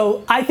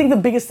 So I think the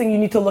biggest thing you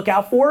need to look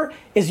out for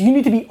is you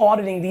need to be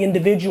auditing the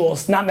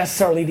individuals, not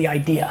necessarily the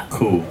idea.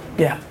 Cool.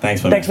 Yeah.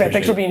 Thanks, man. Thanks, man.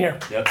 Thanks for being here.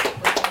 Yep.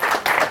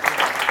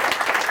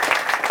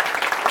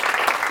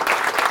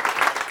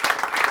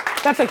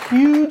 That's a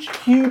huge,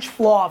 huge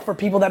flaw for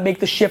people that make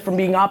the shift from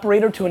being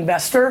operator to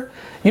investor.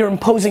 You're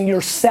imposing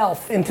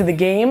yourself into the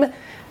game,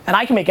 and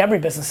I can make every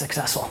business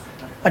successful.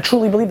 I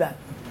truly believe that.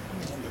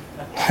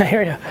 I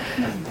hear you.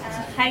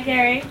 Hi,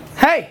 Gary.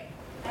 Hey.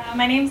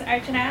 My name's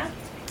Archana,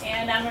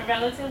 and I'm a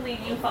relatively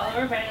new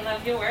follower, but I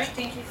love your work.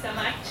 Thank you so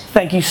much.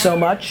 Thank you so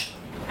much.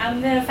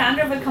 I'm the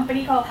founder of a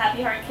company called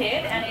Happy Heart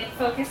Kid, and it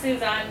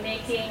focuses on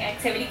making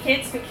activity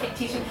kits for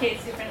teaching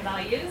kids different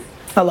values.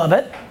 I love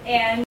it.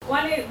 And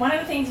one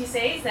of the things you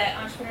say is that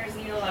entrepreneurs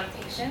need a lot of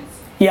patience.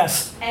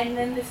 Yes. And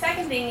then the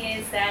second thing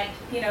is that,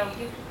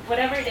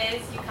 whatever it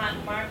is, you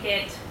can't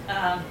market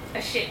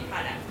a shit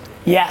product.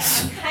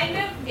 Yes.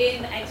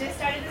 I just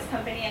started this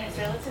company and it's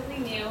relatively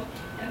new,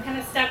 and I'm kind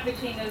of stuck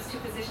between those two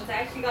positions. I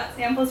actually got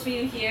samples for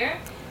you here.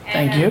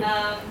 And, Thank you.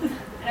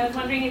 And I was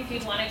wondering if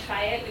you'd want to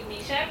try it with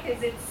Misha,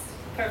 because it's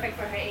perfect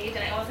for her age,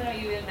 and I also know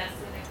you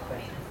invested in a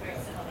company that's very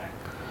similar.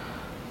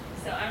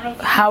 So I don't know if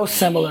How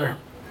similar?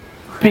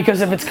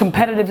 Because if it's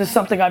competitive to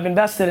something I've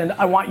invested in,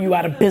 I want you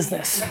out of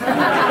business. No,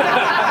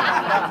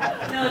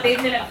 they've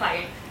been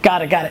fired.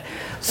 Got it.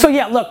 So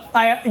yeah, look,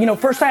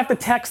 first I have to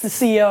text the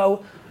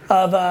CEO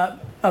of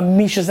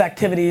Misha's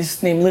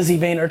activities, named Lizzie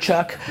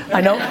Vaynerchuk.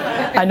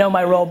 I know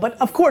my role, but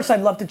of course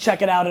I'd love to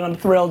check it out, and I'm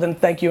thrilled and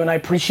thank you, and I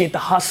appreciate the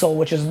hustle,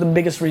 which is the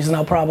biggest reason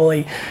I'll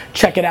probably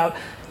check it out.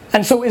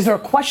 And so is there a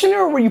question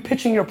or were you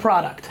pitching your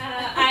product?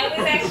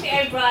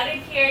 I brought it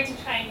here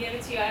to try and give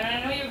it to you.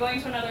 I know you're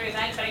going to another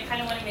event, but I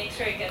kind of want to make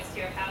sure it gets to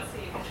your house so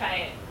you can try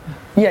it.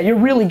 Yeah, you're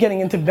really getting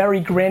into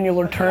very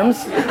granular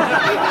terms. But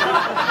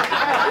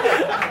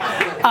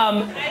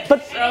I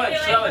didn't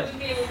feel like you wouldn't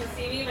be able to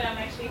see me, but I'm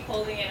actually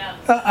holding it up.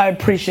 I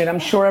appreciate it. I'm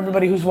sure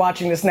everybody who's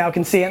watching this now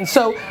can see it. And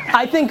so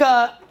I think,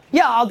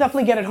 yeah, I'll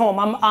definitely get it home.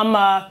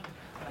 I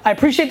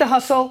appreciate the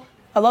hustle.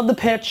 I love the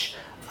pitch.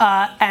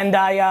 And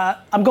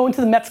I'm going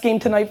to the Mets game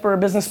tonight for a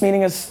business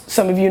meeting, as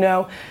some of you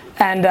know.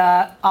 And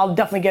I'll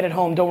definitely get it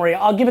home, don't worry.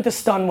 I'll give it to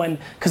Stunwin,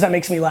 because that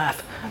makes me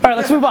laugh. All right,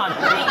 let's move on.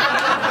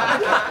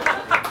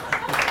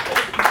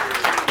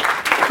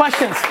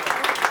 Questions?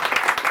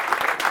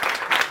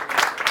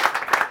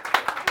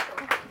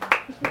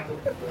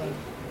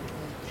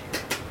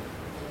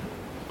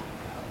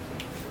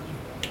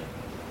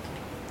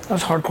 That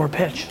was a hardcore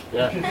pitch.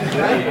 Yeah.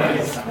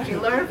 You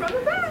learn from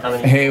the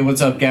best. Hey,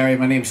 what's up, Gary?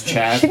 My name's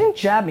Chad. She didn't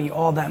jab me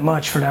all that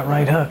much for that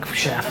right hook,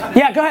 chef.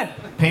 Yeah, go ahead.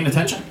 Paying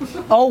attention?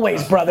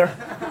 Always, brother.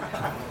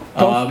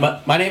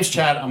 My name's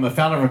Chad. I'm the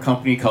founder of a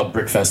company called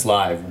Brickfest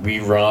Live. We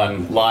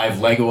run live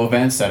Lego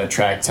events that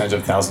attract tens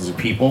of thousands of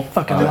people.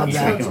 Fucking love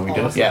that. We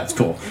do it. Yeah, it's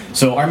cool.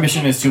 So our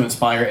mission is to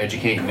inspire,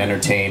 educate, and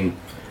entertain,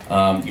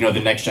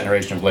 the next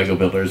generation of Lego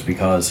builders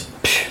because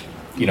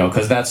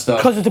that stuff.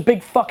 Because it's a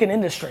big fucking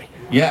industry.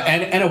 Yeah,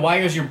 and it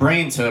wires your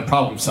brain to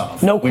problem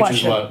solve. No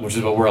question. Which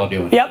is what we're all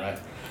doing. Yep.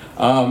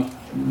 Right?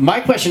 My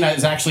question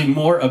is actually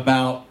more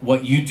about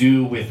what you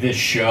do with this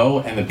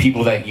show and the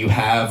people that you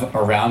have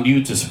around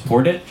you to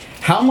support it.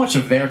 How much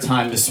of their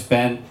time is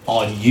spent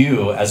on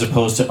you as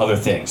opposed to other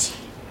things?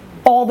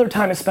 All their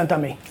time is spent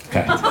on me.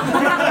 Okay.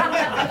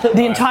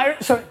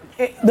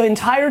 The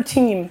entire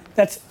team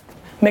that's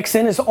mixed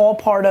in is all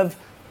part of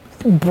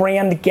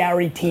brand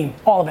Gary team,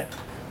 all of it.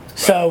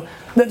 So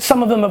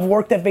some of them have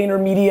worked at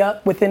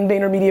VaynerMedia, within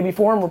VaynerMedia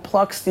before, and were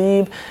plucked.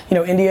 Steve,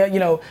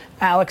 India,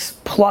 Alex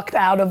plucked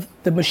out of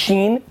the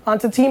machine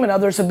onto the team, and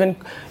others have been,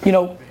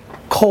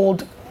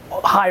 cold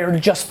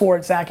hired just for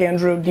it. Zach,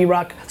 Andrew,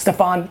 D-Rock,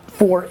 Stefan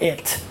for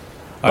it.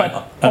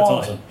 But That's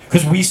awesome.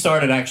 Because we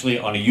started actually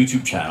on a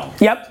YouTube channel.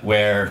 Yep.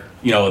 Where,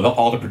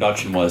 all the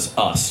production was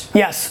us.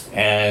 Yes.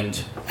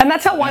 And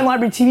that's how Wine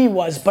Library TV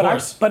was.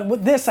 But but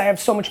with this, I have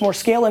so much more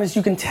scale. And as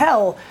you can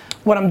tell,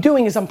 what I'm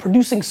doing is I'm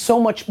producing so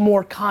much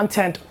more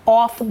content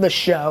off the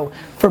show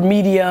for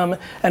Medium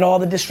and all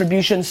the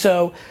distribution.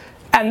 So,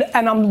 and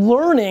I'm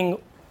learning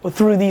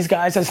through these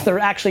guys as they're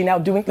actually now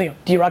doing,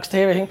 D-Rock's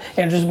taking,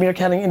 Andrew's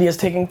meerkatting, India's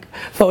taking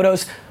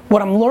photos.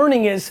 What I'm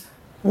learning is,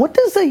 what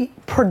does a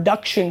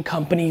production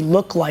company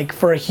look like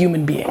for a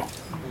human being?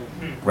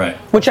 Right.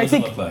 Which What I does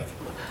it think look like?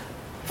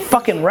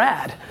 fucking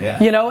rad. Yeah.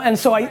 And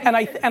so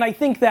I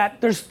think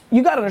that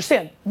you got to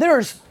understand,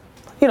 there's,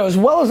 as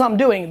well as I'm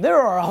doing, there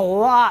are a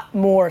lot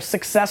more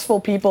successful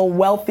people,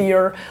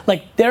 wealthier,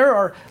 like there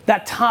are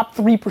that top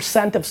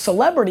 3% of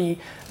celebrity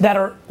that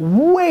are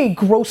way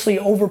grossly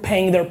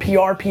overpaying their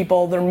PR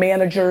people, their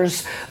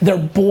managers, their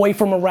boy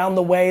from around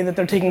the way that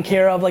they're taking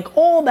care of, like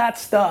all that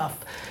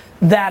stuff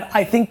that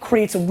I think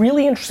creates a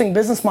really interesting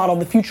business model in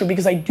the future,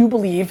 because I do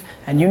believe,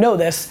 and you know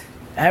this,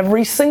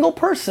 every single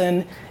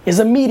person is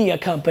a media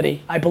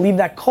company. I believe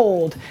that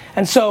cold.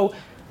 And so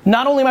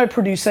not only am I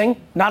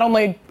producing, not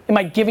only am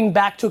I giving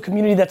back to a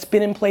community that's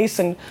been in place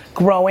and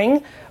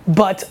growing,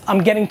 but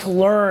I'm getting to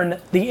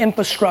learn the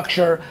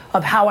infrastructure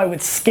of how I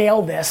would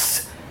scale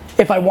this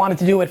if I wanted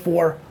to do it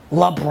for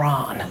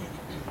LeBron.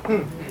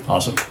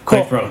 Awesome.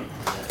 Cool. Thanks, bro.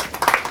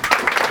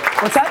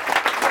 What's that?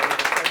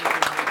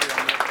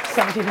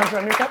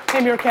 1700 Meerkat?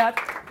 Hey, Meerkat.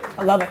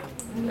 I love it.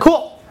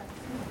 Cool.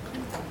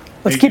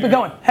 Let's keep it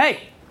going.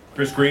 Hey.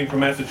 Chris Green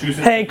from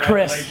Massachusetts. Hey,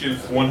 Chris.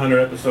 Congratulations, 100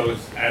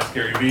 episodes. Ask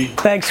Gary Vee.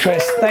 Thanks,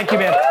 Chris. Thank you,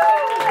 man. Give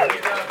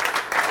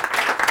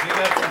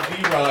that for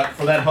D-Rock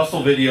for that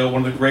hustle video,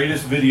 one of the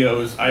greatest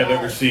videos I have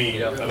ever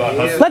seen about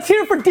hustle. Let's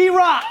hear it for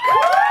D-Rock.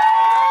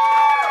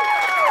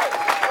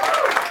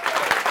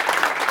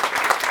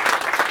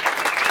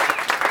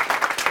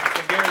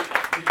 So Gary,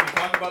 you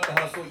talk about the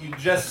hustle. You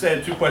just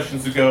said 2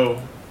 questions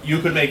ago, you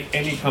could make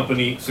any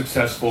company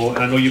successful,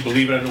 and I know you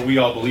believe it, I know we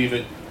all believe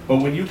it, but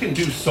when you can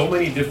do so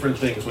many different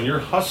things, when your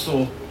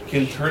hustle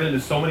can turn into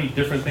so many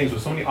different things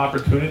with so many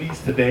opportunities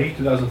today,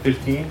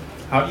 2015,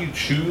 how do you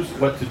choose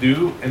what to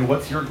do, and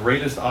what's your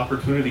greatest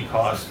opportunity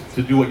cost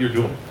to do what you're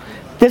doing?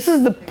 This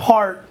is the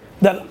part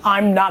that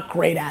I'm not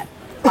great at.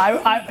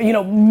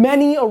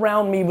 Many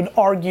around me would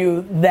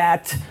argue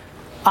that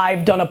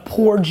I've done a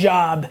poor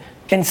job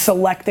in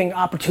selecting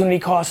opportunity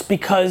costs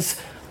because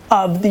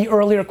of the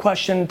earlier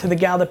question to the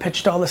gal that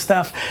pitched all this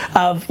stuff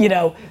of,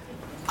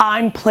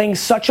 I'm playing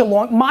such a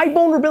my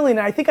vulnerability, and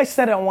I think I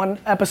said it on one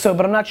episode,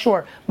 but I'm not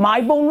sure.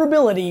 My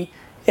vulnerability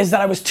is that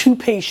I was too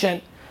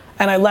patient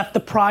and I left the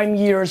prime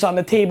years on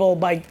the table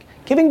by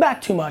giving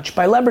back too much,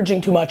 by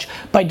leveraging too much,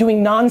 by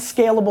doing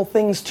non-scalable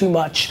things too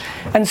much.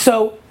 And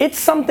so it's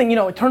something,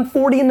 I turned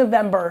 40 in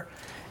November,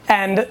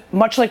 and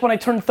much like when I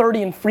turned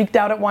 30 and freaked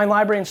out at Wine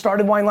Library and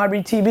started Wine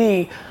Library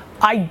TV,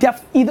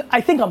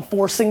 I think I'm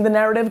forcing the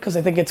narrative because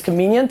I think it's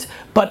convenient,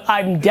 but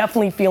I'm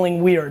definitely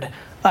feeling weird.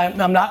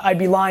 I'd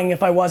be lying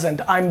if I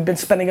wasn't. I've been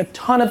spending a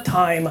ton of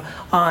time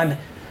on,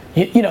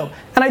 and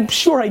I'm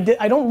sure I did.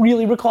 I don't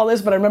really recall this,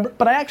 but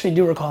I actually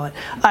do recall it.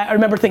 I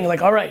remember thinking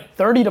like, all right,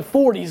 30 to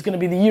 40 is going to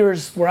be the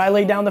years where I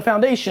lay down the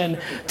foundation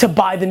to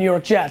buy the New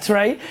York Jets,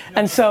 right?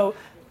 And so,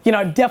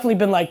 I've definitely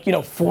been like,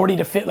 40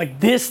 to 50, like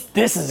this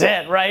is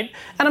it, right?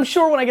 And I'm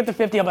sure when I get to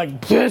 50, I'm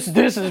like, this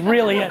is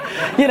really it,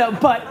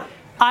 but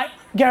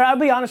Gary, I'll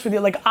be honest with you,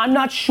 like, I'm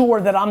not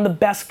sure that I'm the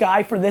best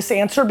guy for this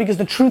answer, because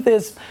the truth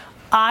is,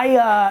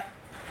 I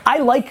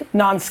like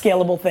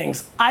non-scalable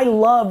things. I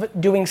love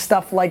doing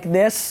stuff like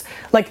this.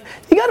 Like,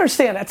 you gotta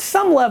understand, at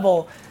some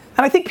level,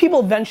 and I think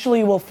people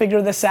eventually will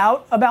figure this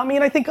out about me,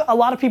 and I think a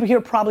lot of people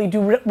here probably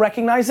do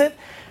recognize it.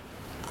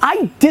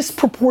 I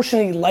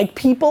disproportionately like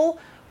people,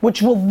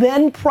 which will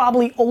then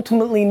probably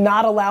ultimately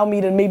not allow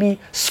me to maybe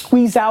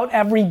squeeze out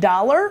every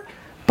dollar,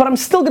 but I'm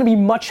still gonna be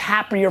much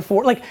happier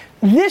for, like,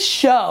 this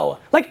show.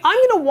 Like, I'm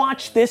gonna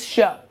watch this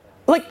show.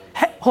 Like,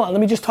 hey, hold on,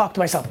 let me just talk to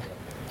myself.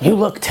 You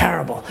look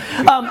terrible.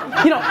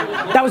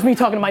 That was me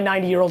talking to my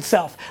 90-year-old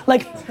self.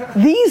 Like,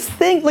 these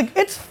things, like,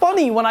 it's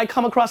funny when I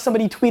come across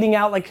somebody tweeting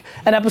out, like,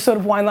 an episode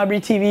of Wine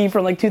Library TV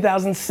from, like,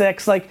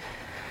 2006. Like,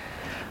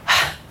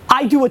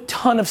 I do a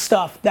ton of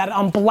stuff that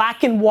on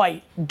black and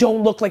white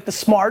don't look like the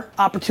smart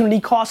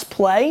opportunity cost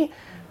play,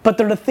 but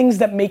they're the things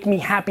that make me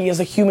happy as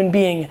a human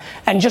being.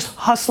 And just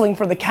hustling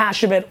for the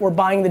cash of it or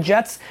buying the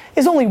jets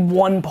is only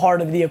one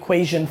part of the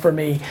equation for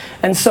me.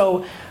 And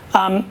so,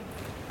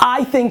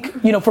 I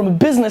think, from a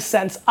business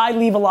sense, I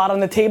leave a lot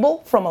on the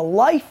table. From a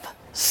life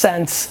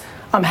sense,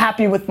 I'm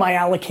happy with my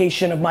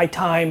allocation of my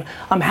time.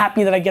 I'm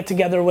happy that I get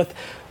together with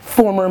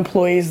former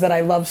employees that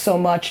I love so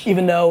much,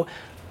 even though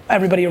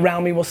everybody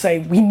around me will say,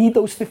 we need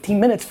those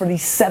 15 minutes for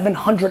these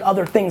 700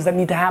 other things that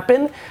need to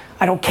happen.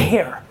 I don't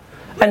care.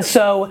 And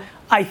so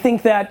I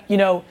think that,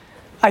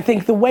 I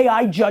think the way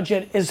I judge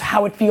it is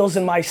how it feels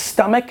in my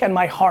stomach and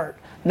my heart,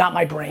 not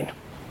my brain.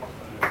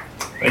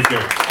 Thank you.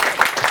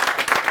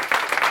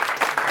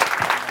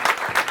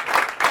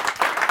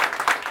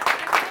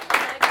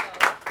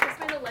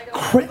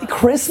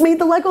 Chris made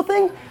the Lego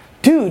thing?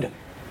 Dude,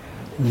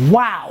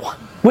 wow.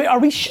 Wait,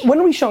 when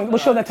are we showing? We'll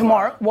show that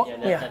tomorrow.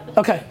 Yeah.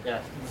 Okay.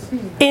 Yeah.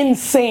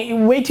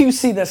 Insane. Wait till you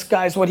see this,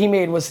 guys. What he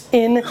made was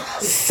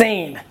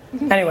insane.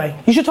 Anyway,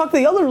 you should talk to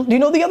the other. Do you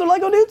know the other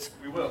Lego dudes?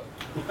 We will.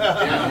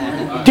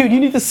 Dude, you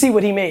need to see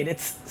what he made.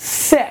 It's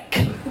sick.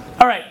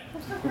 All right,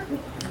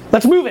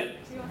 let's move it.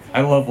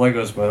 I love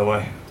Legos, by the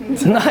way.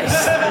 It's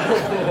nice.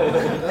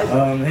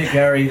 Hey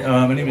Gary,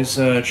 my name is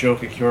Joe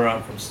Kikura.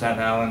 I'm from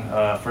Staten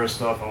Island.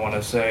 First off, I want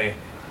to say,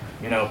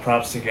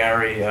 props to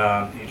Gary.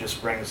 He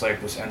just brings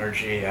like this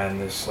energy and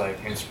this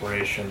like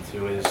inspiration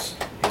to his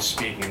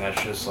speaking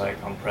that's just like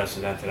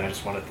unprecedented. I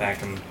just want to thank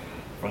him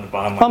from the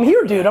bottom of my I'm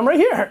here, dude. I'm right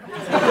here.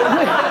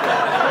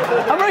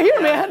 I'm right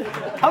here, man.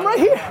 I'm right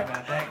here.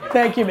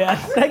 Thank you, man.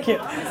 Thank you.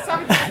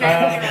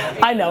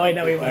 I know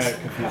he was.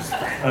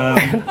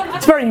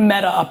 It's very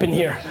meta up in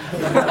here.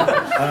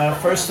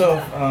 First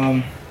off,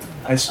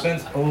 I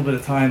spent a little bit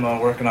of time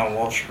working on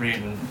Wall Street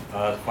and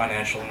the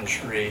financial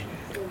industry,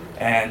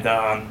 and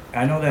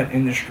I know that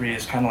industry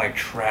is kind of like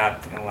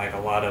trapped in like a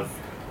lot of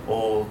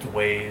old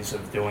ways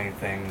of doing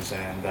things,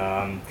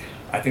 and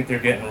I think they're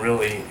getting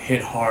really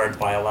hit hard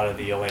by a lot of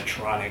the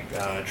electronic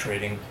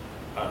trading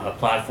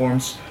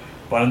platforms.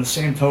 But on the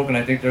same token,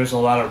 I think there's a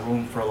lot of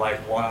room for like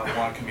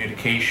one-on-one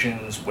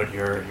communications with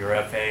your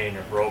FA and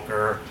your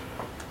broker.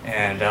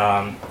 And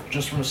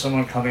just from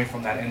someone coming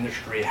from that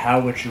industry,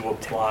 how would you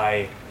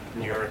apply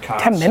your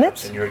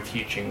concepts and your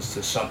teachings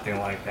to something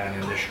like that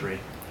industry?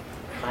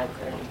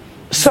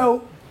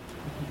 So,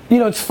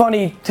 it's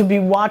funny to be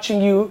watching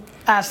you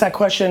ask that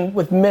question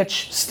with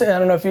Mitch. I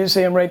don't know if you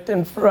see him right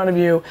in front of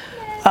you,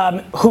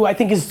 who I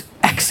think is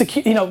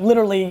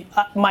literally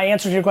my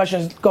answer to your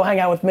question is go hang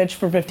out with Mitch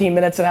for 15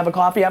 minutes and have a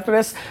coffee after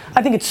this.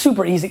 I think it's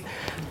super easy.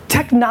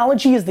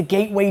 Technology is the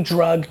gateway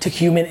drug to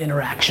human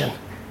interaction.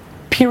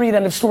 Period,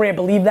 end of story. I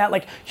believe that.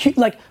 Like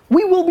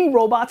we will be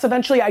robots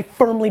eventually. I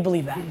firmly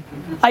believe that.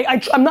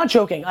 I'm not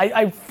joking.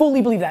 I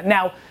fully believe that.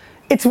 Now,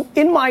 it's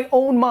in my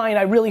own mind.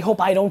 I really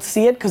hope I don't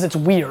see it because it's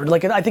weird.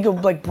 Like I think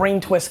of like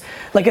brain twist.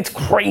 Like it's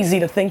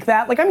crazy to think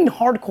that. Like I mean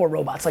hardcore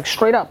robots. Like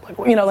straight up.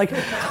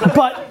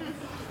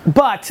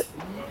 But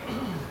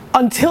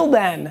until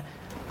then,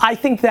 I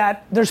think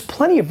that there's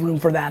plenty of room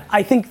for that.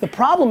 I think the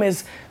problem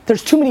is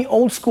there's too many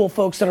old school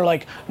folks that are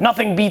like,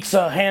 nothing beats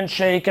a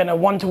handshake and a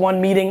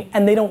one-to-one meeting,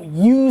 and they don't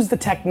use the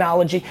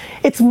technology.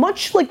 It's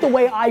much like the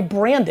way I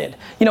branded.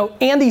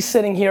 Andy's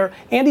sitting here.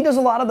 Andy does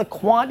a lot of the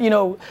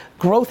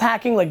growth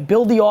hacking, like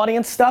build the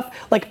audience stuff.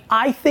 Like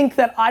I think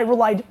that I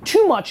relied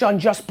too much on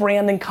just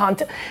brand and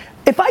content.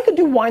 If I could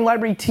do Wine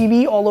Library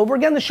TV all over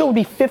again, the show would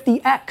be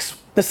 50x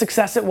the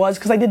success it was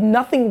because I did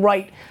nothing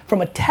right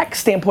from a tech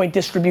standpoint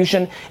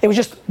distribution. It was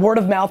just word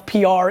of mouth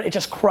PR. It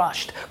just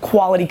crushed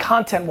quality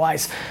content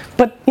wise.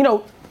 But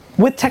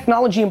with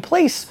technology in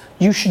place,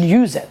 you should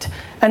use it.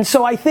 And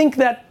so I think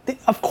that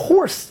of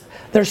course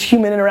there's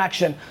human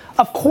interaction.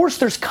 Of course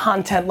there's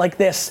content like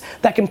this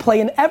that can play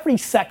in every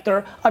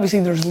sector.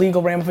 Obviously there's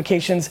legal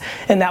ramifications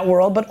in that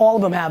world, but all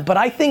of them have. But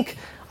I think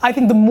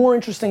the more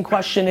interesting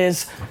question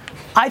is,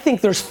 I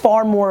think there's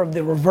far more of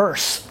the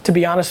reverse, to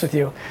be honest with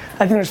you.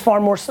 I think there's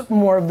far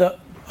more of the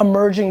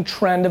emerging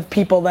trend of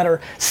people that are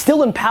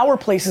still in power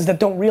places that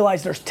don't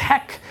realize there's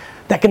tech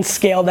that can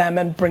scale them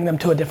and bring them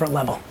to a different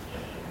level.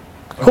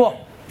 Okay.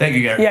 Cool. Thank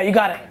you, Gary. Yeah, you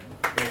got it.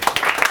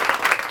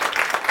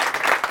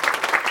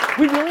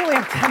 We really only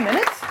have 10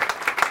 minutes?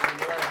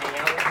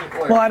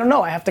 Well, I don't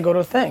know. I have to go to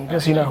a thing,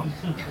 because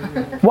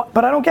What?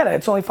 But I don't get it.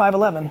 It's only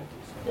 5:11.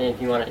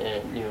 If you want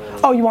to,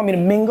 Oh, you want me to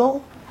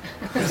mingle?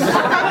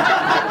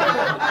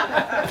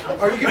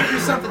 Are you going to do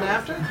something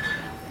after?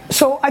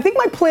 So I think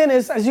my plan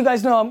is, as you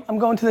guys know, I'm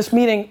going to this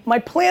meeting. My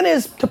plan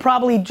is to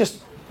probably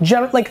just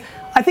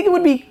I think it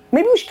would be,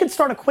 maybe we could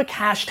start a quick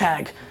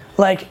hashtag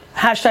like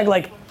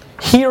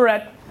here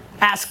at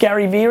Ask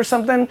Gary V or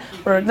something,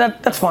 or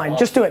that's fine.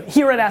 Just do it.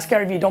 Here at Ask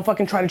Gary V. Don't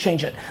fucking try to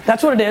change it.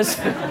 That's what it is.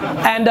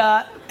 And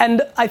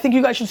I think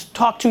you guys should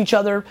talk to each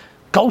other,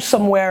 go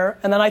somewhere,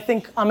 and then I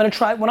think I'm gonna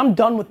try, when I'm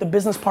done with the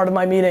business part of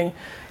my meeting,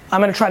 I'm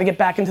gonna try to get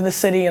back into the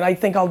city, and I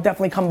think I'll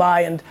definitely come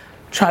by and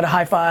try to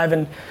high five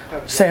and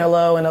say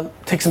hello and I'll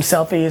take some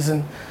selfies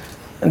and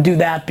do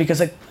that,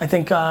 because I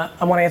think I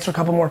want to answer a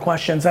couple more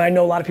questions, and I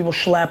know a lot of people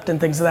schlepped and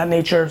things of that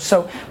nature.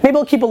 So maybe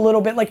I'll keep a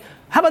little bit,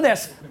 how about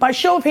this? By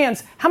show of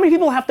hands, how many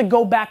people have to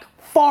go back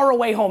far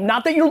away home?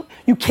 Not that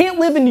you can't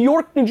live in New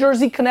York, New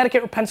Jersey,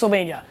 Connecticut, or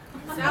Pennsylvania.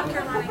 South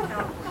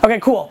Carolina. Okay,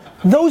 cool.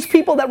 Those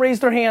people that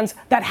raised their hands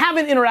that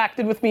haven't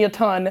interacted with me a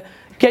ton,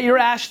 get your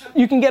ass,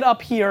 you can get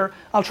up here.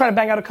 I'll try to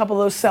bang out a couple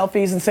of those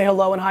selfies and say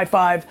hello and high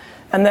five,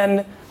 and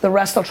then the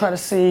rest I'll try to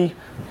see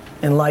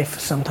in life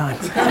sometime.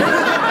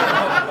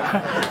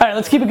 All right,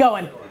 let's keep it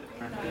going.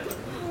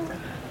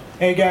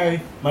 Hey Gary,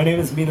 my name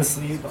is Mina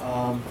Sleep,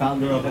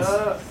 founder of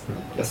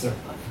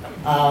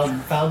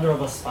founder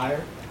of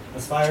Aspire.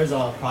 Aspire is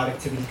a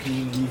productivity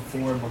community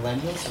for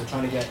millennials. We're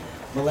trying to get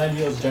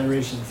millennials,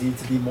 Generation Z,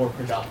 to be more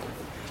productive.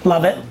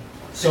 Love it.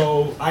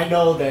 So I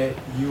know that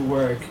you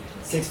work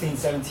 16,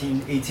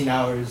 17, 18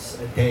 hours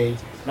a day,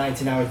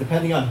 19 hours,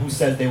 depending on who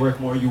says they work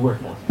more, you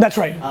work more. That's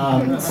right.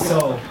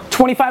 So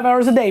 25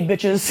 hours a day,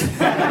 bitches.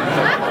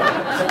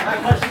 So my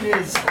question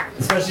is,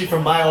 especially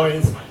from my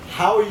audience,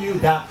 how are you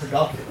that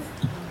productive?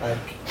 Like,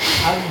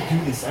 how do you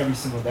do this every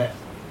single day?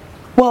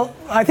 Well,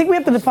 I think we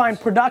have to define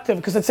productive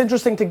because it's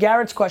interesting to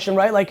Garrett's question,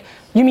 right? Like,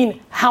 you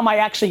mean how am I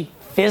actually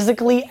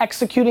physically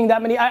executing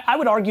that many? I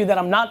would argue that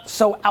I'm not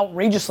so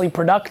outrageously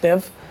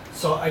productive.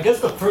 So I guess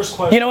the first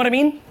question. You know what I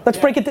mean? Let's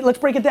break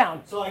it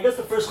down. So I guess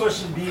the first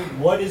question would be,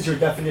 what is your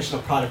definition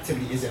of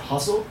productivity? Is it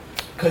hustle?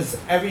 Because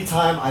every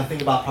time I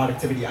think about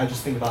productivity, I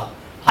just think about.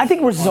 I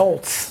think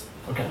results.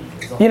 Okay.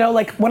 You know,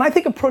 like when I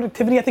think of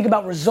productivity, I think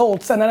about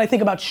results, and then I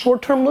think about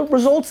short-term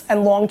results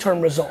and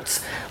long-term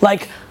results.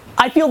 Like,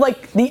 I feel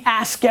like the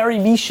Ask Gary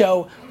Vee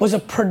show was a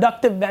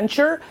productive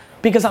venture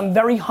because I'm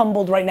very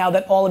humbled right now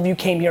that all of you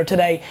came here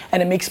today,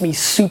 and it makes me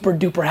super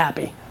duper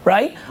happy,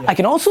 right? Yeah. I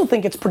can also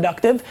think it's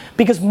productive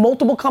because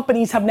multiple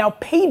companies have now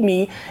paid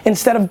me,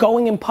 instead of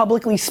going and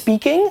publicly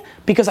speaking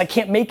because I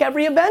can't make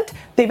every event,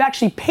 they've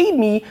actually paid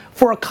me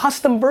for a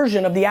custom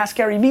version of the Ask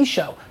Gary Vee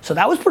show. So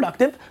that was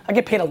productive. I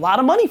get paid a lot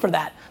of money for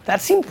that.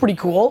 That seemed pretty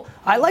cool.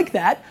 I like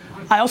that.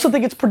 I also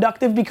think it's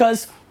productive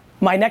because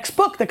my next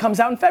book that comes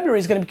out in February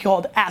is going to be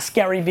called Ask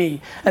Gary Vee,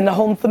 and the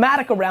whole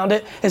thematic around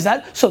it is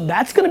that, so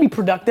that's going to be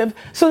productive.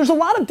 So there's a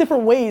lot of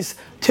different ways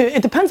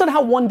it depends on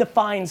how one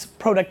defines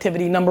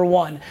productivity, number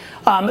one.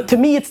 To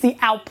me, it's the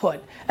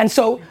output. And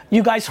so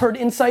you guys heard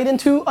insight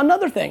into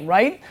another thing,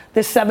 right?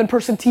 This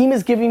 7-person team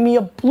is giving me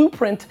a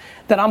blueprint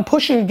that I'm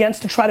pushing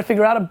against to try to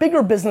figure out a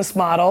bigger business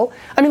model.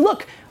 I mean,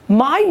 look,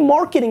 my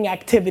marketing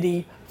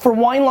activity for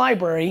Wine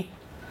Library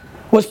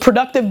was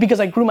productive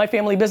because I grew my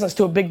family business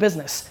to a big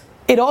business.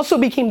 It also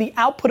became the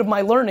output of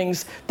my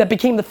learnings that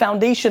became the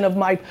foundation of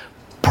my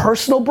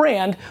personal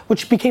brand,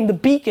 which became the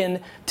beacon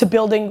to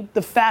building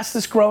the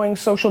fastest growing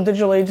social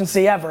digital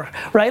agency ever,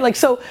 right? Like,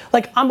 so,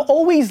 like,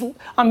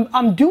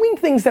 I'm doing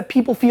things that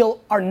people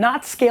feel are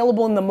not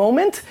scalable in the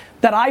moment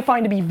that I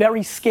find to be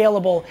very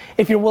scalable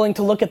if you're willing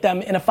to look at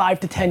them in a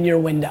 5 to 10 year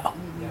window.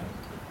 Yeah.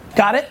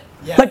 Got it?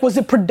 Yeah. Like, was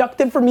it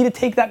productive for me to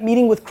take that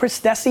meeting with Chris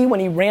Desi when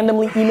he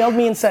randomly emailed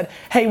me and said,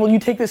 hey, will you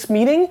take this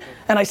meeting?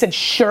 And I said,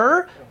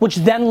 sure, which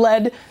then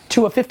led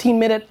to a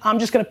 15-minute, I'm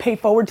just gonna pay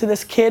forward to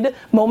this kid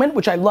moment,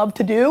 which I love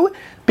to do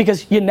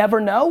because you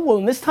never know. Well,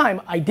 in this time,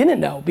 I didn't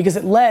know because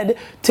it led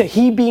to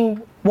he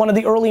being one of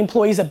the early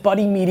employees at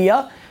Buddy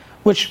Media,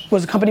 which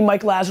was a company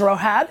Mike Lazzaro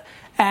had.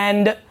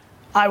 And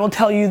I will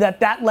tell you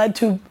that that led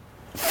to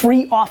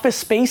free office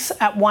space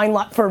at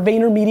for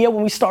VaynerMedia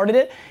when we started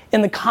it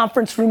in the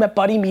conference room at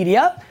Buddy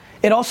Media.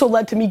 It also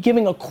led to me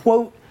giving a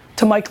quote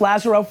to Mike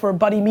Lazzaro for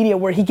Buddy Media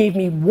where he gave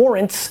me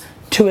warrants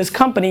to his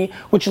company,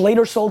 which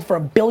later sold for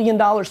 $1 billion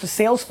to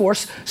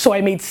Salesforce. So I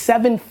made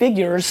 7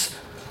 figures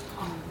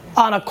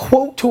on a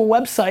quote to a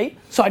website.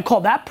 So I'd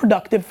call that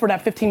productive for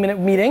that 15-minute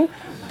meeting.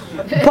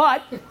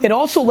 But it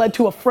also led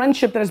to a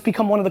friendship that has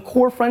become one of the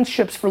core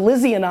friendships for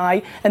Lizzie and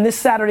I. And this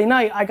Saturday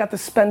night, I got to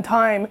spend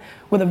time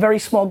with a very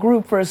small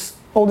group for his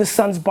oldest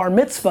son's bar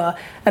mitzvah.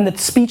 And the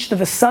speech that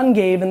the son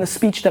gave and the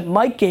speech that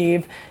Mike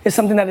gave is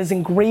something that is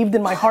engraved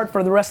in my heart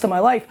for the rest of my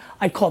life.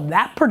 I call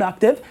that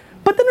productive.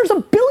 But then there's a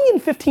billion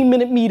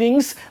 15-minute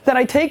meetings that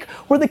I take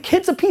where the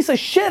kid's a piece of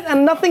shit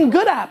and nothing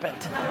good happened.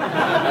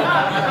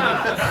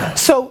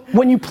 So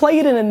when you play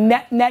it in a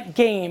net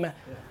game,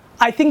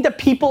 I think that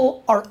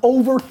people are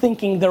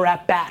overthinking their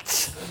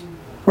at-bats,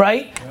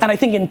 right? And I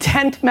think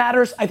intent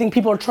matters. I think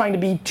people are trying to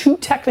be too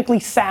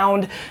technically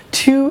sound,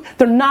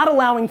 they're not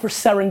allowing for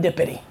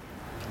serendipity.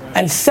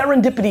 And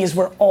serendipity is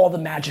where all the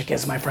magic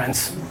is, my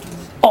friends.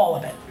 All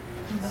of it.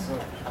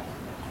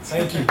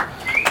 Thank you.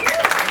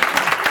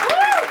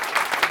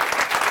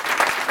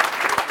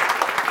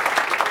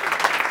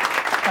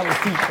 That was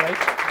deep, right?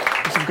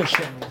 That's some good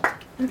shit.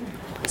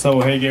 So,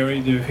 hey Gary,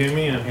 do you hear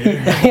me? I'm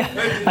here.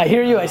 Yeah, I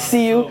hear you, I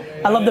see you.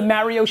 I love the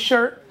Mario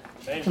shirt.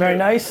 Very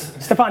nice.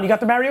 Stefan, you got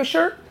the Mario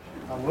shirt?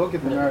 I will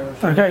get the Mario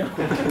shirt. Okay.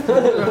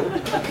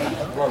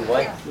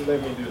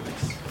 Let me do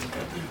this.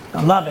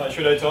 I love it.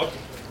 Should I talk?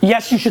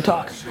 Yes, you should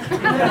talk.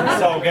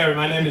 So, Gary,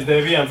 my name is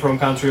Devi. I'm from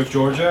country of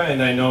Georgia,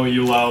 and I know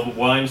you love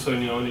wine, so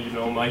you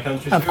know my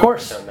country too. Of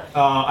course.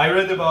 I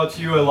read about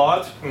you a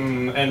lot,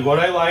 and what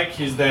I like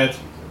is that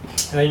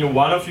in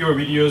one of your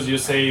videos you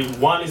say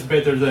 1 is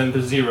better than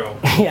the 0.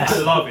 Yes. I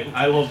love it.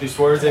 I love these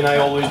words, and I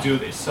always do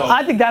this. So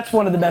I think that's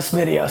one of the best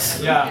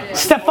videos. Yeah.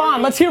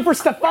 Stefan, let's hear for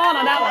Stefan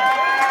on that one.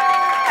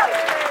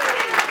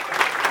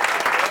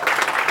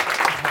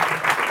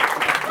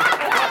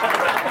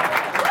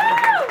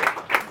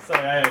 So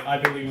I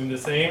believe in the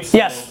same. So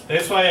yes.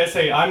 That's why I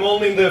say I'm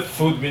only in the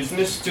food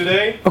business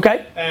today.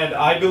 Okay. And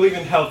I believe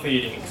in healthy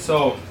eating.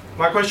 So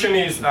my question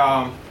is,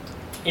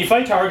 if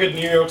I target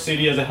New York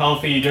City as a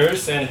healthy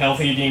eaters and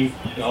healthy eating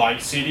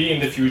city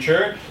in the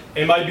future,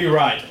 it might be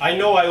right. I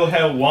know I will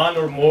have 1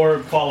 or more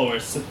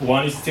followers.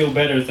 1 is still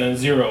better than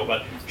 0,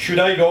 but should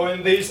I go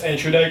in this and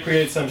should I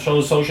create some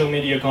social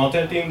media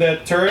content in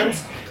that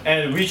terms?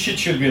 And which it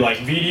should be, like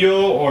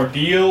video or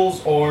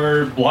deals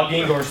or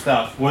blogging or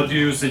stuff? What do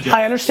you suggest?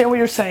 I understand what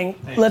you're saying.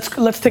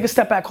 Let's take a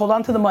step back. Hold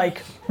on to the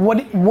mic.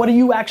 What are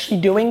you actually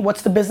doing?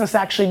 What's the business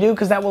actually do?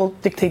 Because that will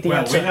dictate the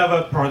answer. Well, we have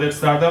a product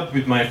startup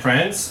with my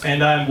friends,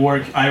 and I'm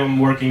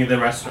working in the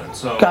restaurant.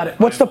 So got it.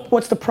 What's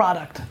the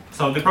product?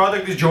 So the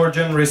product is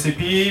Georgian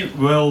recipe,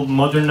 well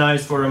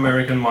modernized for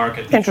American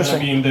market. Interesting. It's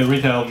gonna be in the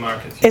retail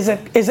market. Is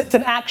it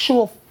an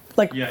actual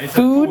like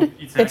food?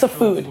 It's a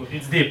food.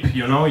 It's dip,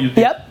 you know. You dip.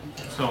 Yep.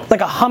 So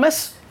like a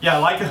hummus. Yeah,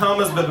 like a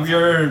hummus, but we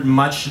are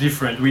much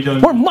different.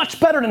 We're much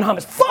better than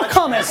hummus. Fuck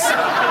hummus.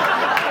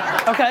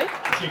 Okay.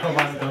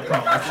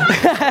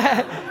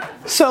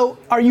 So,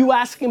 are you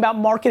asking about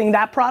marketing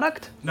that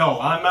product? No,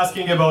 I'm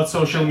asking about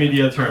social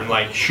media term.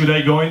 Like, should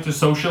I go into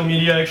social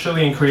media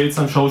actually and create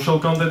some social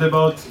content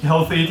about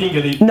healthy eating?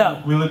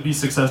 And will it be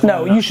successful?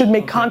 No, you should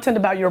make content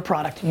about your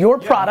product. Your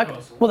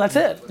product, well, that's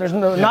it. There's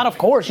no, not of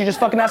course. You just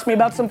fucking asked me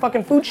about some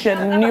fucking food shit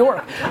in New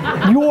York.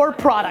 Your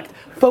product.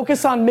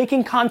 Focus on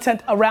making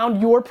content around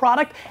your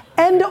product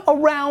and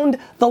around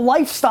the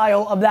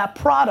lifestyle of that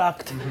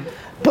product,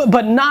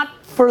 but not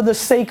for the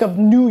sake of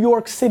New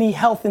York City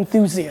health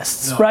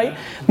enthusiasts, right?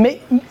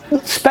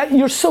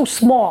 You're so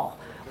small.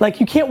 Like,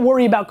 you can't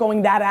worry about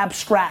going that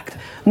abstract.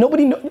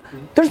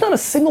 There's not a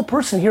single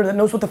person here that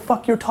knows what the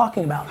fuck you're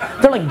talking about.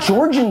 They're like,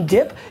 Georgian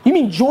dip? You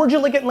mean Georgia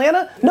like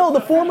Atlanta? No,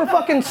 the former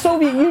fucking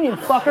Soviet Union,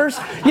 fuckers.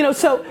 You know,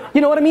 so,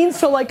 you know what I mean?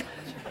 So like,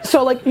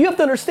 you have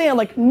to understand,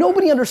 like,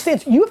 nobody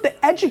understands. You have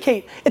to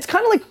educate. It's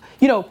kind of like,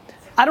 you know,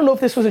 I don't know if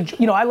this was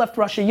I left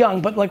Russia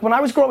young, but like when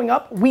I was growing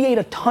up, we ate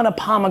a ton of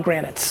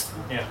pomegranates,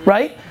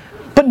 right?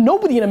 But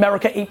nobody in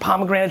America ate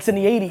pomegranates in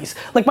the 80s.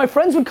 Like, my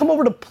friends would come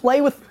over to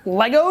play with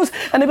Legos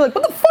and they'd be like,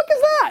 what the fuck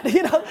is that?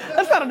 You know,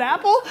 that's not an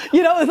apple.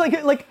 You know, it's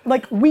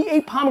like we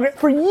ate pomegranate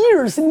for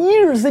years and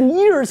years and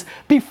years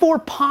before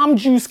pom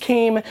juice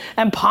came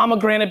and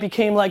pomegranate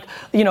became like,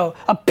 you know,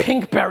 a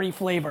pink berry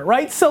flavor,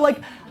 right? So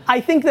like, I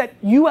think that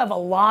you have a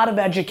lot of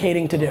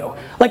educating to do.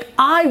 Like,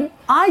 I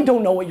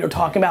don't know what you're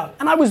talking about,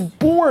 and I was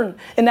born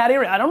in that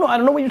area. I don't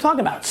know what you're talking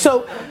about.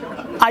 So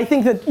I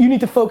think that you need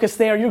to focus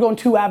there. You're going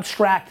too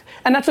abstract,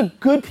 and that's a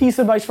good piece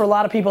of advice for a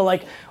lot of people.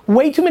 Like,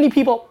 way too many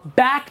people,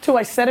 back to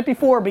I said it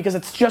before because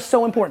it's just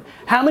so important.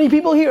 How many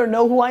people here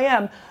know who I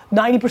am?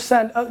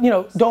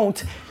 90%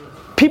 don't.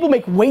 People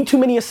make way too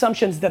many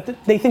assumptions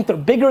that they think they're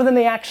bigger than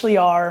they actually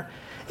are.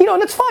 You know,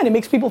 and it's fine, it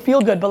makes people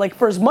feel good, but like,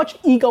 for as much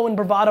ego and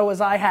bravado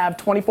as I have,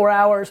 24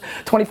 hours,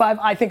 25,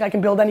 I think I can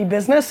build any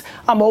business.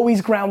 I'm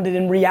always grounded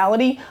in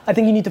reality. I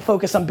think you need to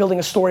focus on building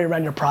a story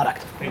around your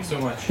product. Thanks so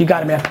much. You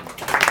got it, man.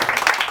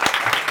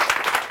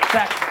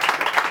 Zach.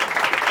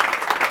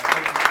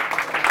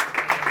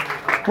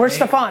 Where's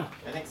Stefan?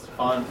 I think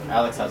Stefan,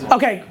 Alex has one.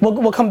 Okay,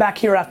 we'll come back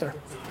here after.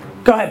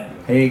 Go ahead.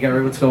 Hey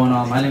Gary, what's going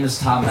on? My name is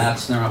Tom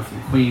Matzner, I'm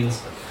from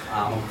Queens.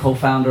 I'm a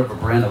co-founder of a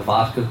brand of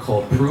vodka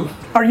called Proof.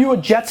 Are you a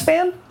Jets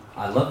fan?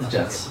 I love the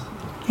Jets.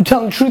 You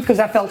telling the truth because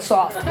that felt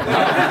soft.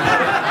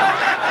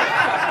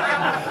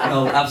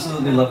 No,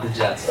 absolutely love the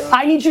Jets.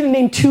 I need you to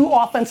name 2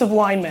 offensive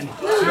linemen.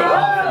 Well,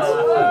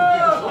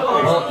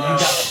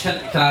 can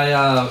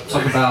I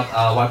talk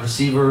about wide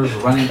receivers,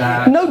 running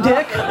back? No,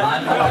 dick.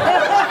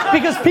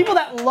 Because people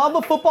that love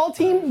a football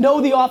team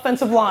know the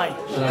offensive line.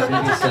 Should I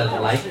maybe said I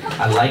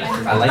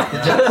like the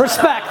Jets?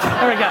 Respect.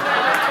 There we go.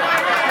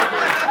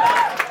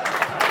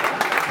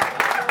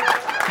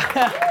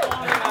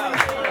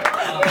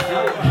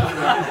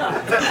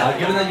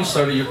 Given that you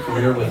started your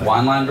career with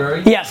Wine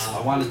Library, yes, I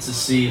wanted to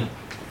see,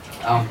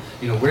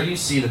 where do you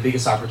see the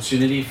biggest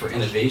opportunity for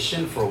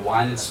innovation for a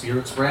wine and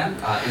spirits brand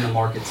in the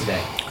market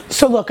today?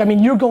 So look, I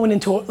mean, you're going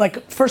into,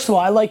 like, first of all,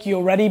 I like you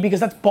already because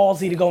that's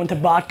ballsy to go into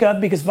vodka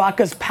because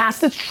vodka's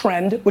past its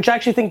trend, which I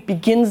actually think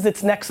begins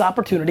its next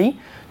opportunity.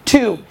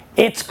 2,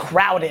 it's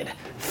crowded.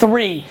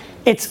 3,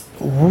 it's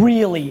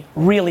really,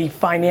 really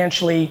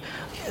financially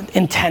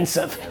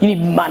intensive. You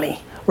need money,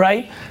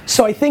 right?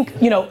 So I think,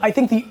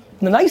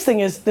 the nice thing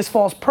is this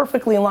falls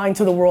perfectly in line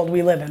to the world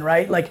we live in,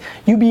 right? Like,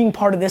 you being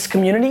part of this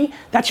community,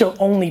 that's your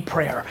only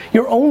prayer.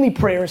 Your only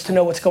prayer is to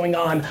know what's going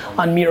on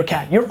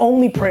Meerkat. Your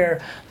only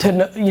prayer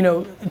to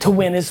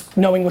win is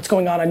knowing what's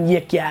going on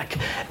Yik Yak,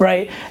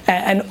 right?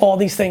 And all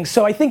these things.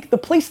 So I think the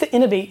place to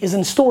innovate is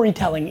in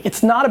storytelling.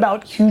 It's not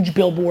about huge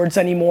billboards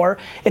anymore.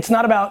 It's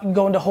not about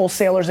going to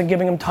wholesalers and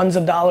giving them tons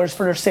of dollars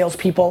for their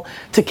salespeople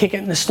to kick it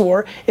in the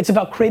store. It's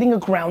about creating a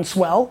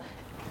groundswell,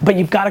 but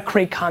you've got to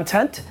create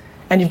content.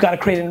 And you've got to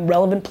create it in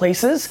relevant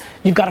places.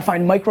 You've got to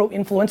find micro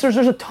influencers.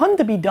 There's a ton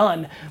to be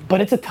done, but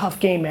it's a tough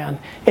game, man.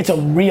 It's a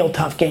real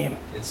tough game.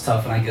 It's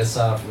tough, and I guess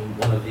from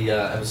one of the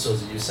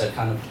episodes that you said,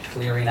 kind of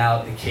clearing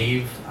out the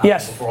cave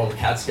yes. before all the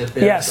cats get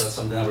there. Yes. So that's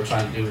something that we're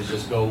trying to do is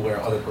just go where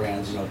other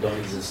brands, don't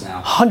exist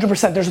now.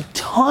 100%. There's a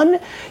ton.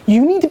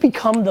 You need to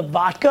become the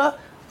vodka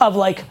of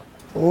like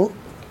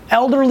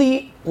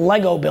elderly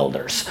Lego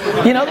builders.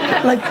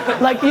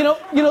 Like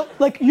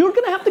you're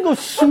gonna have to go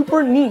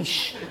super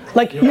niche.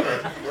 Like,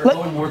 we're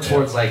going more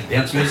towards like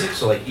dance music,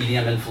 so like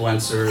EDM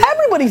influencers.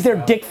 Everybody's there,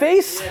 dick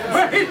face.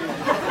 What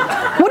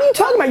are you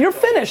talking about? You're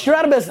finished. You're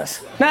out of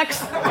business.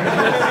 Next.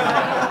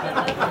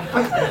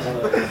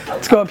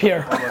 Let's go up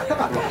here.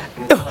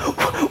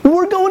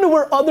 We're going to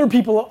where other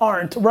people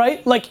aren't,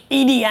 right? Like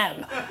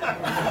EDM.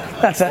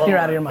 That's it. You're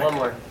out of your mind. One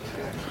more.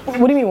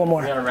 What do you mean one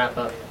more? We gotta wrap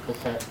up.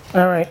 Okay.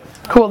 All right.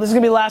 Cool. This is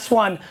gonna be the last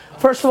one.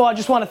 First of all, I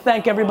just want to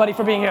thank everybody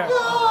for being here.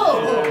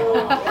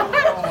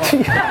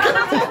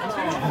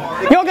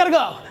 Y'all gotta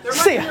go.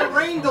 See ya. There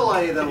might be a rain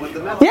delay though with the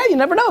Mets. Yeah, you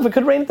never know if it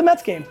could rain at the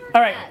Mets game.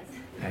 All right.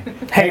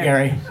 Hey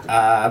Gary,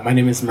 my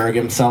name is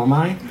Mergim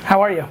Salmai.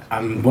 How are you?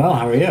 I'm well,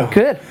 how are you?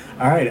 Good.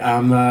 All right,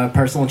 I'm a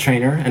personal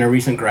trainer and a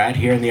recent grad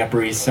here in the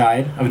Upper East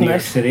Side of New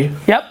York City.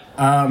 Yep.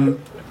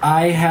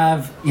 I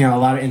have, a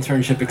lot of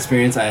internship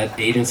experience at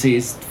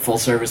agencies, full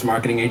service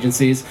marketing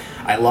agencies.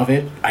 I love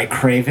it, I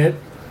crave it,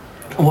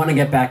 I want to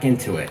get back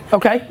into it.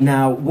 Okay.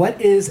 Now, what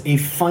is a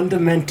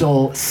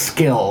fundamental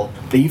skill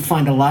that you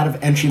find a lot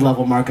of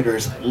entry-level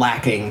marketers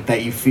lacking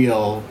that you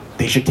feel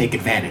they should take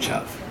advantage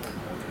of?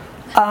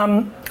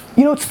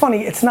 It's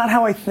funny. It's not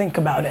how I think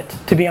about it,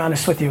 to be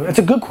honest with you. It's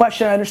a good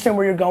question. I understand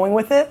where you're going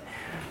with it.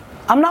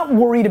 I'm not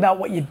worried about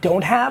what you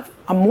don't have.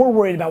 I'm more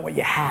worried about what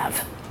you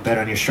have. Bet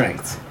on your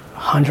strengths.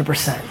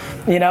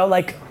 100%.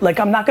 Like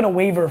I'm not gonna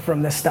waver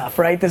from this stuff,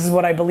 right? This is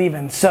what I believe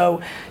in. So,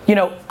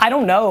 I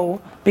don't know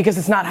because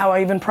it's not how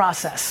I even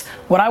process.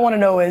 What I wanna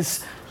know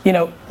is,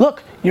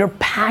 look, your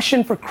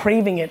passion for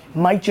craving it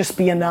might just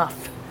be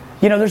enough.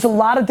 There's a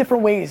lot of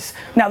different ways.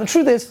 Now, the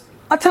truth is,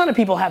 a ton of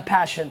people have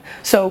passion.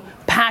 So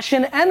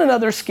passion and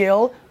another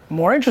skill,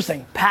 more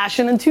interesting.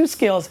 Passion and 2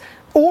 skills.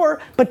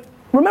 But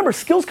remember,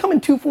 skills come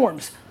in 2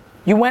 forms.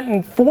 You went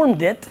and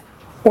formed it,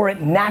 or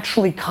it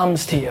naturally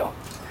comes to you,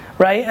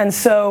 right? And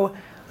so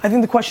I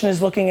think the question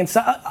is looking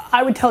inside.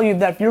 I would tell you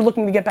that if you're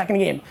looking to get back in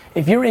the game,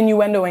 if you're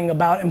innuendoing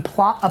about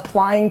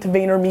applying to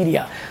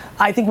VaynerMedia,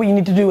 I think what you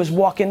need to do is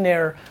walk in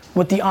there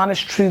with the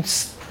honest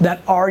truths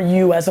that are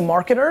you as a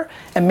marketer,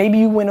 and maybe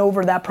you win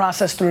over that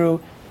process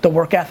through the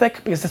work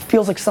ethic, because it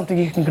feels like something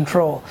you can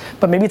control.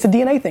 But maybe it's a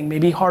DNA thing.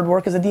 Maybe hard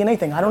work is a DNA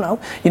thing. I don't know.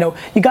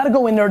 You got to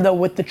go in there though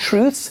with the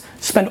truths,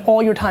 spend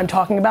all your time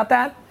talking about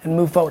that, and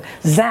move forward.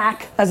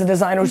 Zach, as a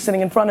designer who's sitting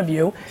in front of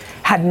you,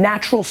 had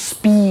natural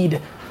speed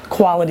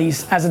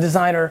qualities as a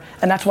designer,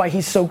 and that's why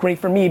he's so great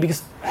for me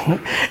because,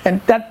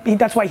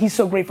 that's why he's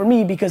so great for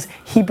me because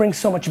he brings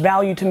so much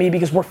value to me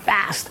because we're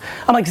fast.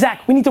 I'm like,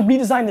 Zach, we need to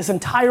redesign this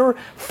entire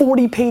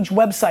 40-page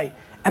website,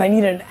 and I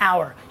need it in an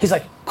hour. He's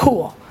like,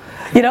 cool.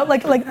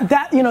 Like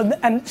that,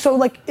 and so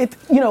like it,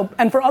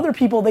 and for other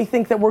people, they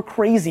think that we're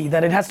crazy,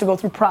 that it has to go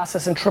through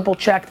process and triple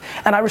checked,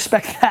 and I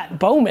respect that.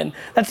 Bowman,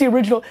 that's the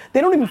original,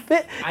 they don't even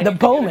fit the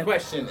Bowman.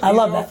 I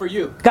love that. For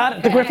you. Got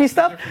it, the Griffey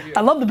stuff?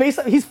 I love the base,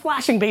 he's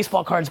flashing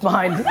baseball cards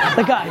behind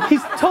the guy.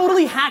 He's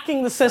totally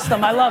hacking the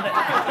system, I love it.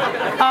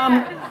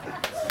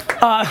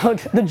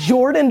 The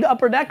Jordan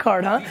upper deck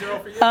card,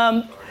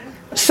 huh?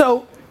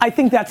 So I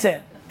think that's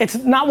it. It's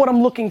not what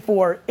I'm looking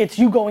for, it's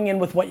you going in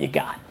with what you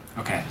got.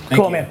 Okay,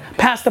 cool, man.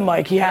 Pass the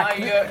mic. He hacked.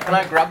 Can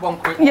I grab one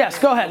quick? Yes,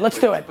 go ahead. Let's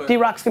do it.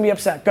 D-Rock's gonna be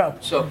upset. Go.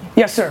 So.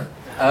 Yes, sir.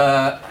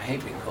 I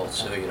hate being called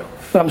sir,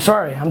 I'm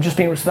sorry. I'm just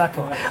being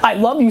respectful. I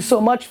love you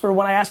so much for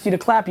when I asked you to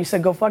clap. You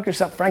said, "Go fuck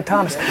yourself," Frank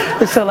Thomas.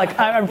 So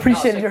I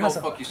appreciated your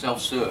hustle. Go fuck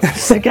yourself, sir.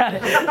 So got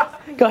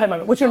it. Go ahead,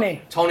 man. What's your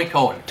name? Tony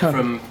Cohen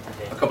from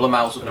a couple of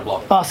miles up the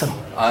block. Awesome.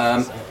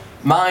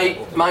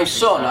 My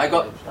son, I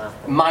got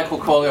Michael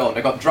Corleone.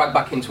 I got dragged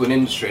back into an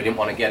industry I didn't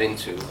want to get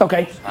into.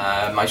 Okay.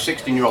 My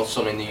 16-year-old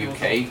son in the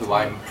UK, who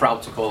I'm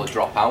proud to call a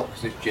dropout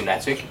because it's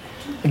genetic.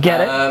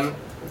 Get it.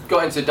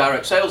 Got into the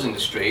direct sales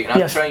industry,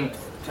 and I've trained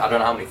I don't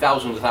know how many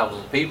thousands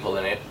of people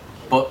in it,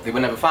 but they were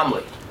never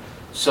family.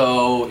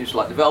 So it's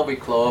like the Velvet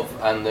Glove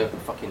and the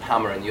fucking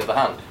hammer in the other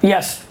hand.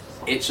 Yes.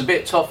 It's a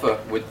bit tougher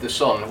with the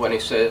son when he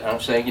said, I'm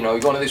saying, you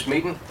going to this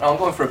meeting? I'm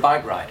going for a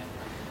bike ride.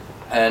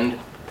 And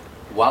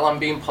while I'm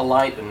being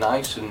polite and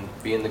nice and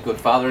being the good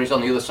father, and he's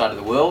on the other side of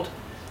the world,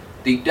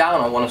 deep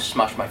down I want to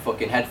smash my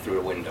fucking head through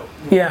a window.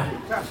 Yeah.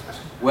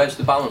 Where's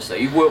the balance there?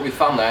 You've worked with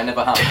family, I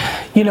never have.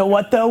 You know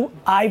what though?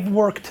 I've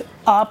worked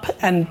up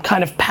and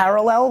kind of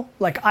parallel.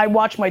 Like I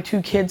watch my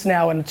 2 kids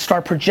now and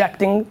start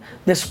projecting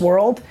this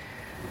world.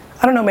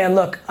 I don't know, man,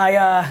 look,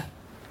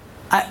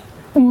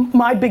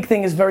 my big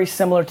thing is very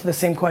similar to the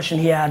same question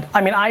he had.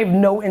 I mean, I have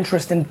no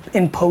interest in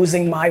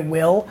imposing my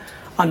will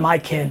on my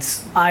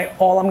kids.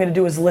 All I'm gonna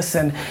do is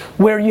listen.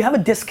 Where you have a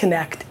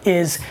disconnect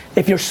is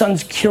if your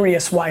son's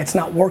curious why it's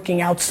not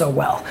working out so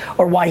well,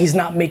 or why he's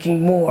not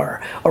making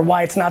more, or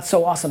why it's not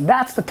so awesome.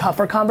 That's the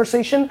tougher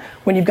conversation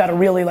when you've got to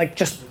really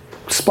just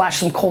splash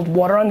some cold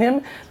water on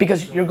him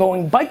because you're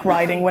going bike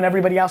riding when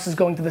everybody else is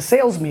going to the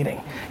sales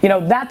meeting.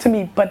 That to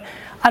me, but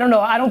I don't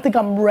know, I don't think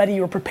I'm ready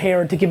or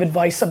prepared to give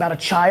advice about a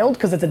child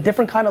because it's a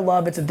different kind of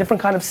love, it's a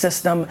different kind of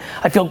system.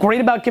 I feel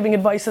great about giving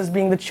advice as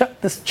being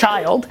this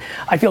child.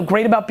 I feel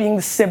great about being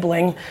the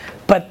sibling,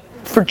 but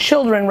for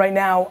children right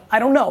now, I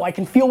don't know. I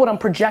can feel what I'm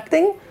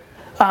projecting,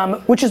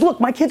 which is, look,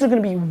 my kids are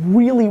gonna be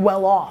really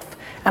well off.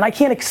 And I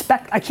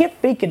can't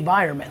fake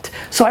environment.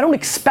 So I don't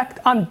expect,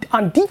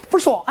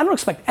 first of all, I don't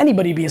expect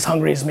anybody to be as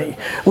hungry as me,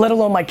 let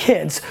alone my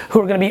kids, who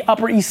are gonna be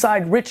Upper East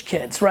Side rich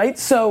kids, right?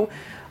 So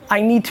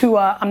I need to,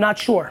 I'm not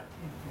sure.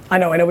 I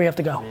know we have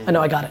to go. I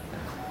know I got it.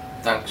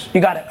 Thanks. You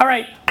got it. All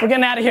right, we're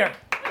getting out of here.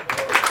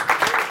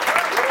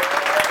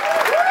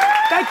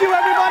 Thank you,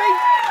 everybody.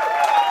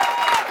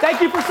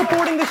 Thank you for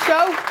supporting the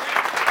show.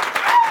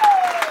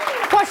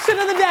 Question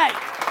of the day.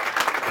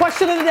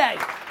 Question of the day.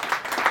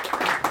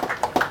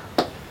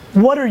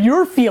 What are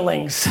your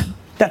feelings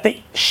that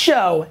the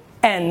show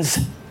ends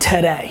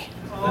today?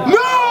 No!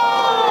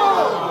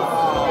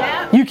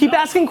 You keep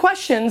asking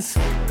questions,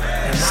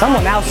 and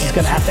someone else is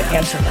gonna have to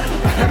answer them.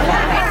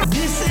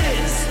 This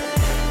is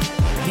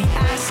the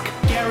Ask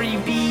Gary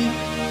Vee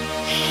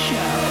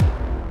Show.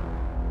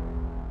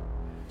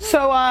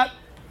 So,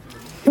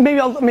 maybe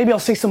I'll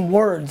say some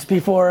words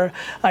before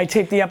I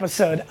tape the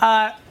episode.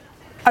 I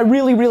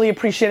really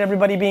appreciate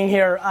everybody being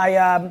here.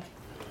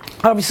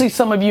 Obviously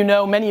some of you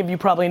know, many of you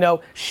probably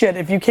know, shit,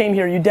 if you came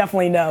here, you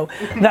definitely know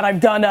that I've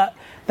done,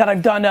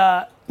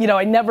 you know,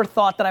 I never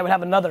thought that I would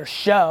have another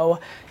show.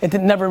 It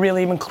never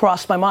really even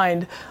crossed my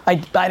mind. I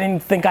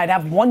didn't think I'd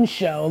have one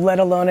show, let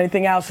alone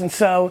anything else. And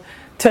so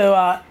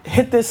to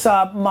hit this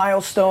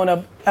milestone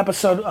of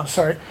episode, I'm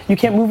sorry, you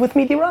can't move with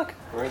me, D-Rock?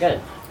 We're good.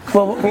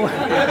 Well,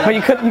 but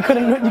you couldn't.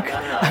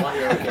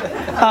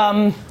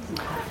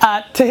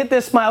 To hit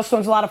this milestone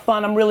is a lot of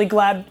fun. I'm really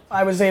glad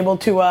I was able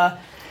to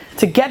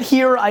get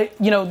here.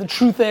 The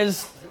truth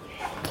is,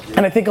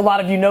 and I think a lot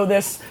of you know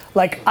this,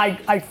 like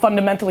I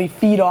fundamentally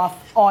feed off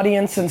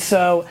audience, and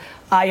so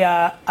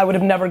I would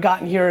have never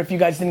gotten here if you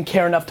guys didn't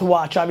care enough to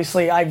watch.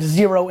 Obviously, I have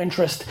zero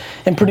interest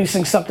in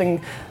producing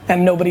something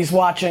and nobody's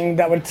watching.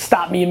 That would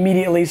stop me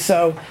immediately.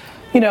 So,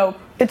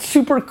 it's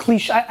super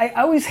cliche. I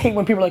always hate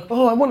when people are like,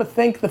 oh, I want to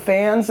thank the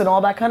fans and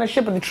all that kind of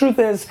shit. But the truth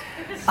is,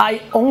 I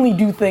only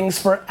do things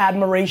for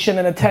admiration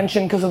and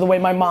attention because of the way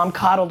my mom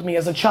coddled me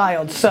as a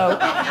child. So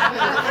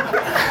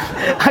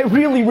I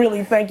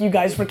really thank you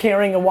guys for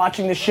caring and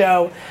watching the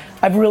show.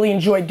 I've really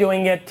enjoyed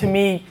doing it. To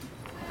me,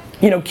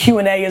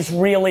 Q&A is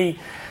really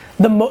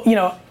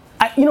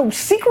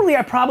secretly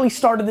I probably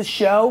started this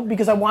show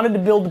because I wanted to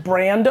build a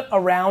brand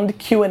around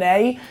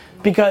Q&A,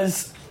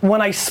 because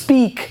when I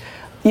speak,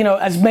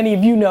 as many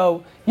of you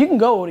know, you can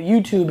go to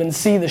YouTube and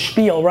see the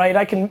spiel, right?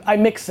 I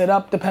mix it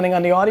up depending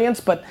on the audience,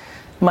 but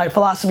my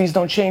philosophies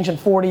don't change in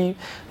 40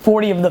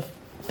 of the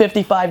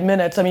 55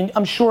 minutes. I mean,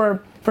 I'm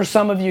sure for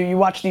some of you, you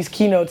watch these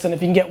keynotes, and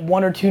if you can get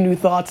one or two new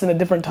thoughts in a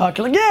different talk,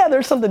 you're like, yeah,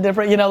 there's something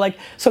different,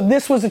 so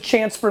this was a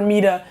chance for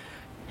me to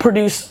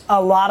produce a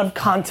lot of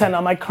content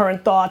on my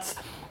current thoughts.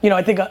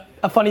 I think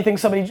a funny thing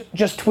somebody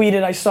just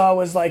tweeted I saw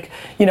was like,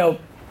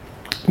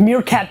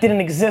 Meerkat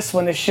didn't exist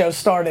when this show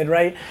started,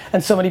 right?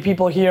 And so many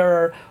people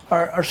here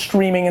are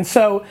streaming. And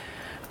so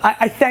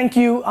I thank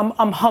you.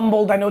 I'm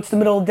humbled. I know it's the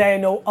middle of the day. I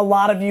know a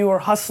lot of you are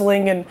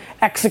hustling and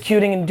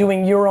executing and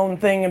doing your own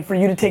thing. And for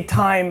you to take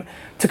time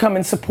to come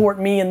and support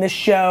me in this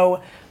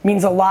show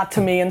means a lot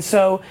to me. And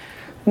so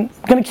I'm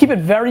going to keep it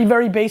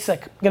very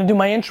basic. I'm going to do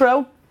my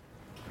intro.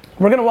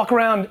 We're going to walk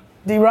around.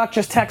 D-Rock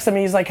just texted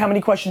me. He's like, how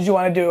many questions do you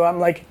want to do? I'm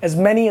like, as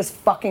many as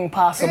fucking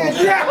possible.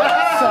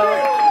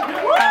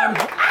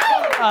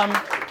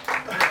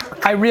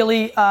 I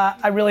really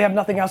have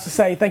nothing else to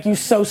say. Thank you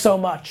so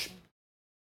much.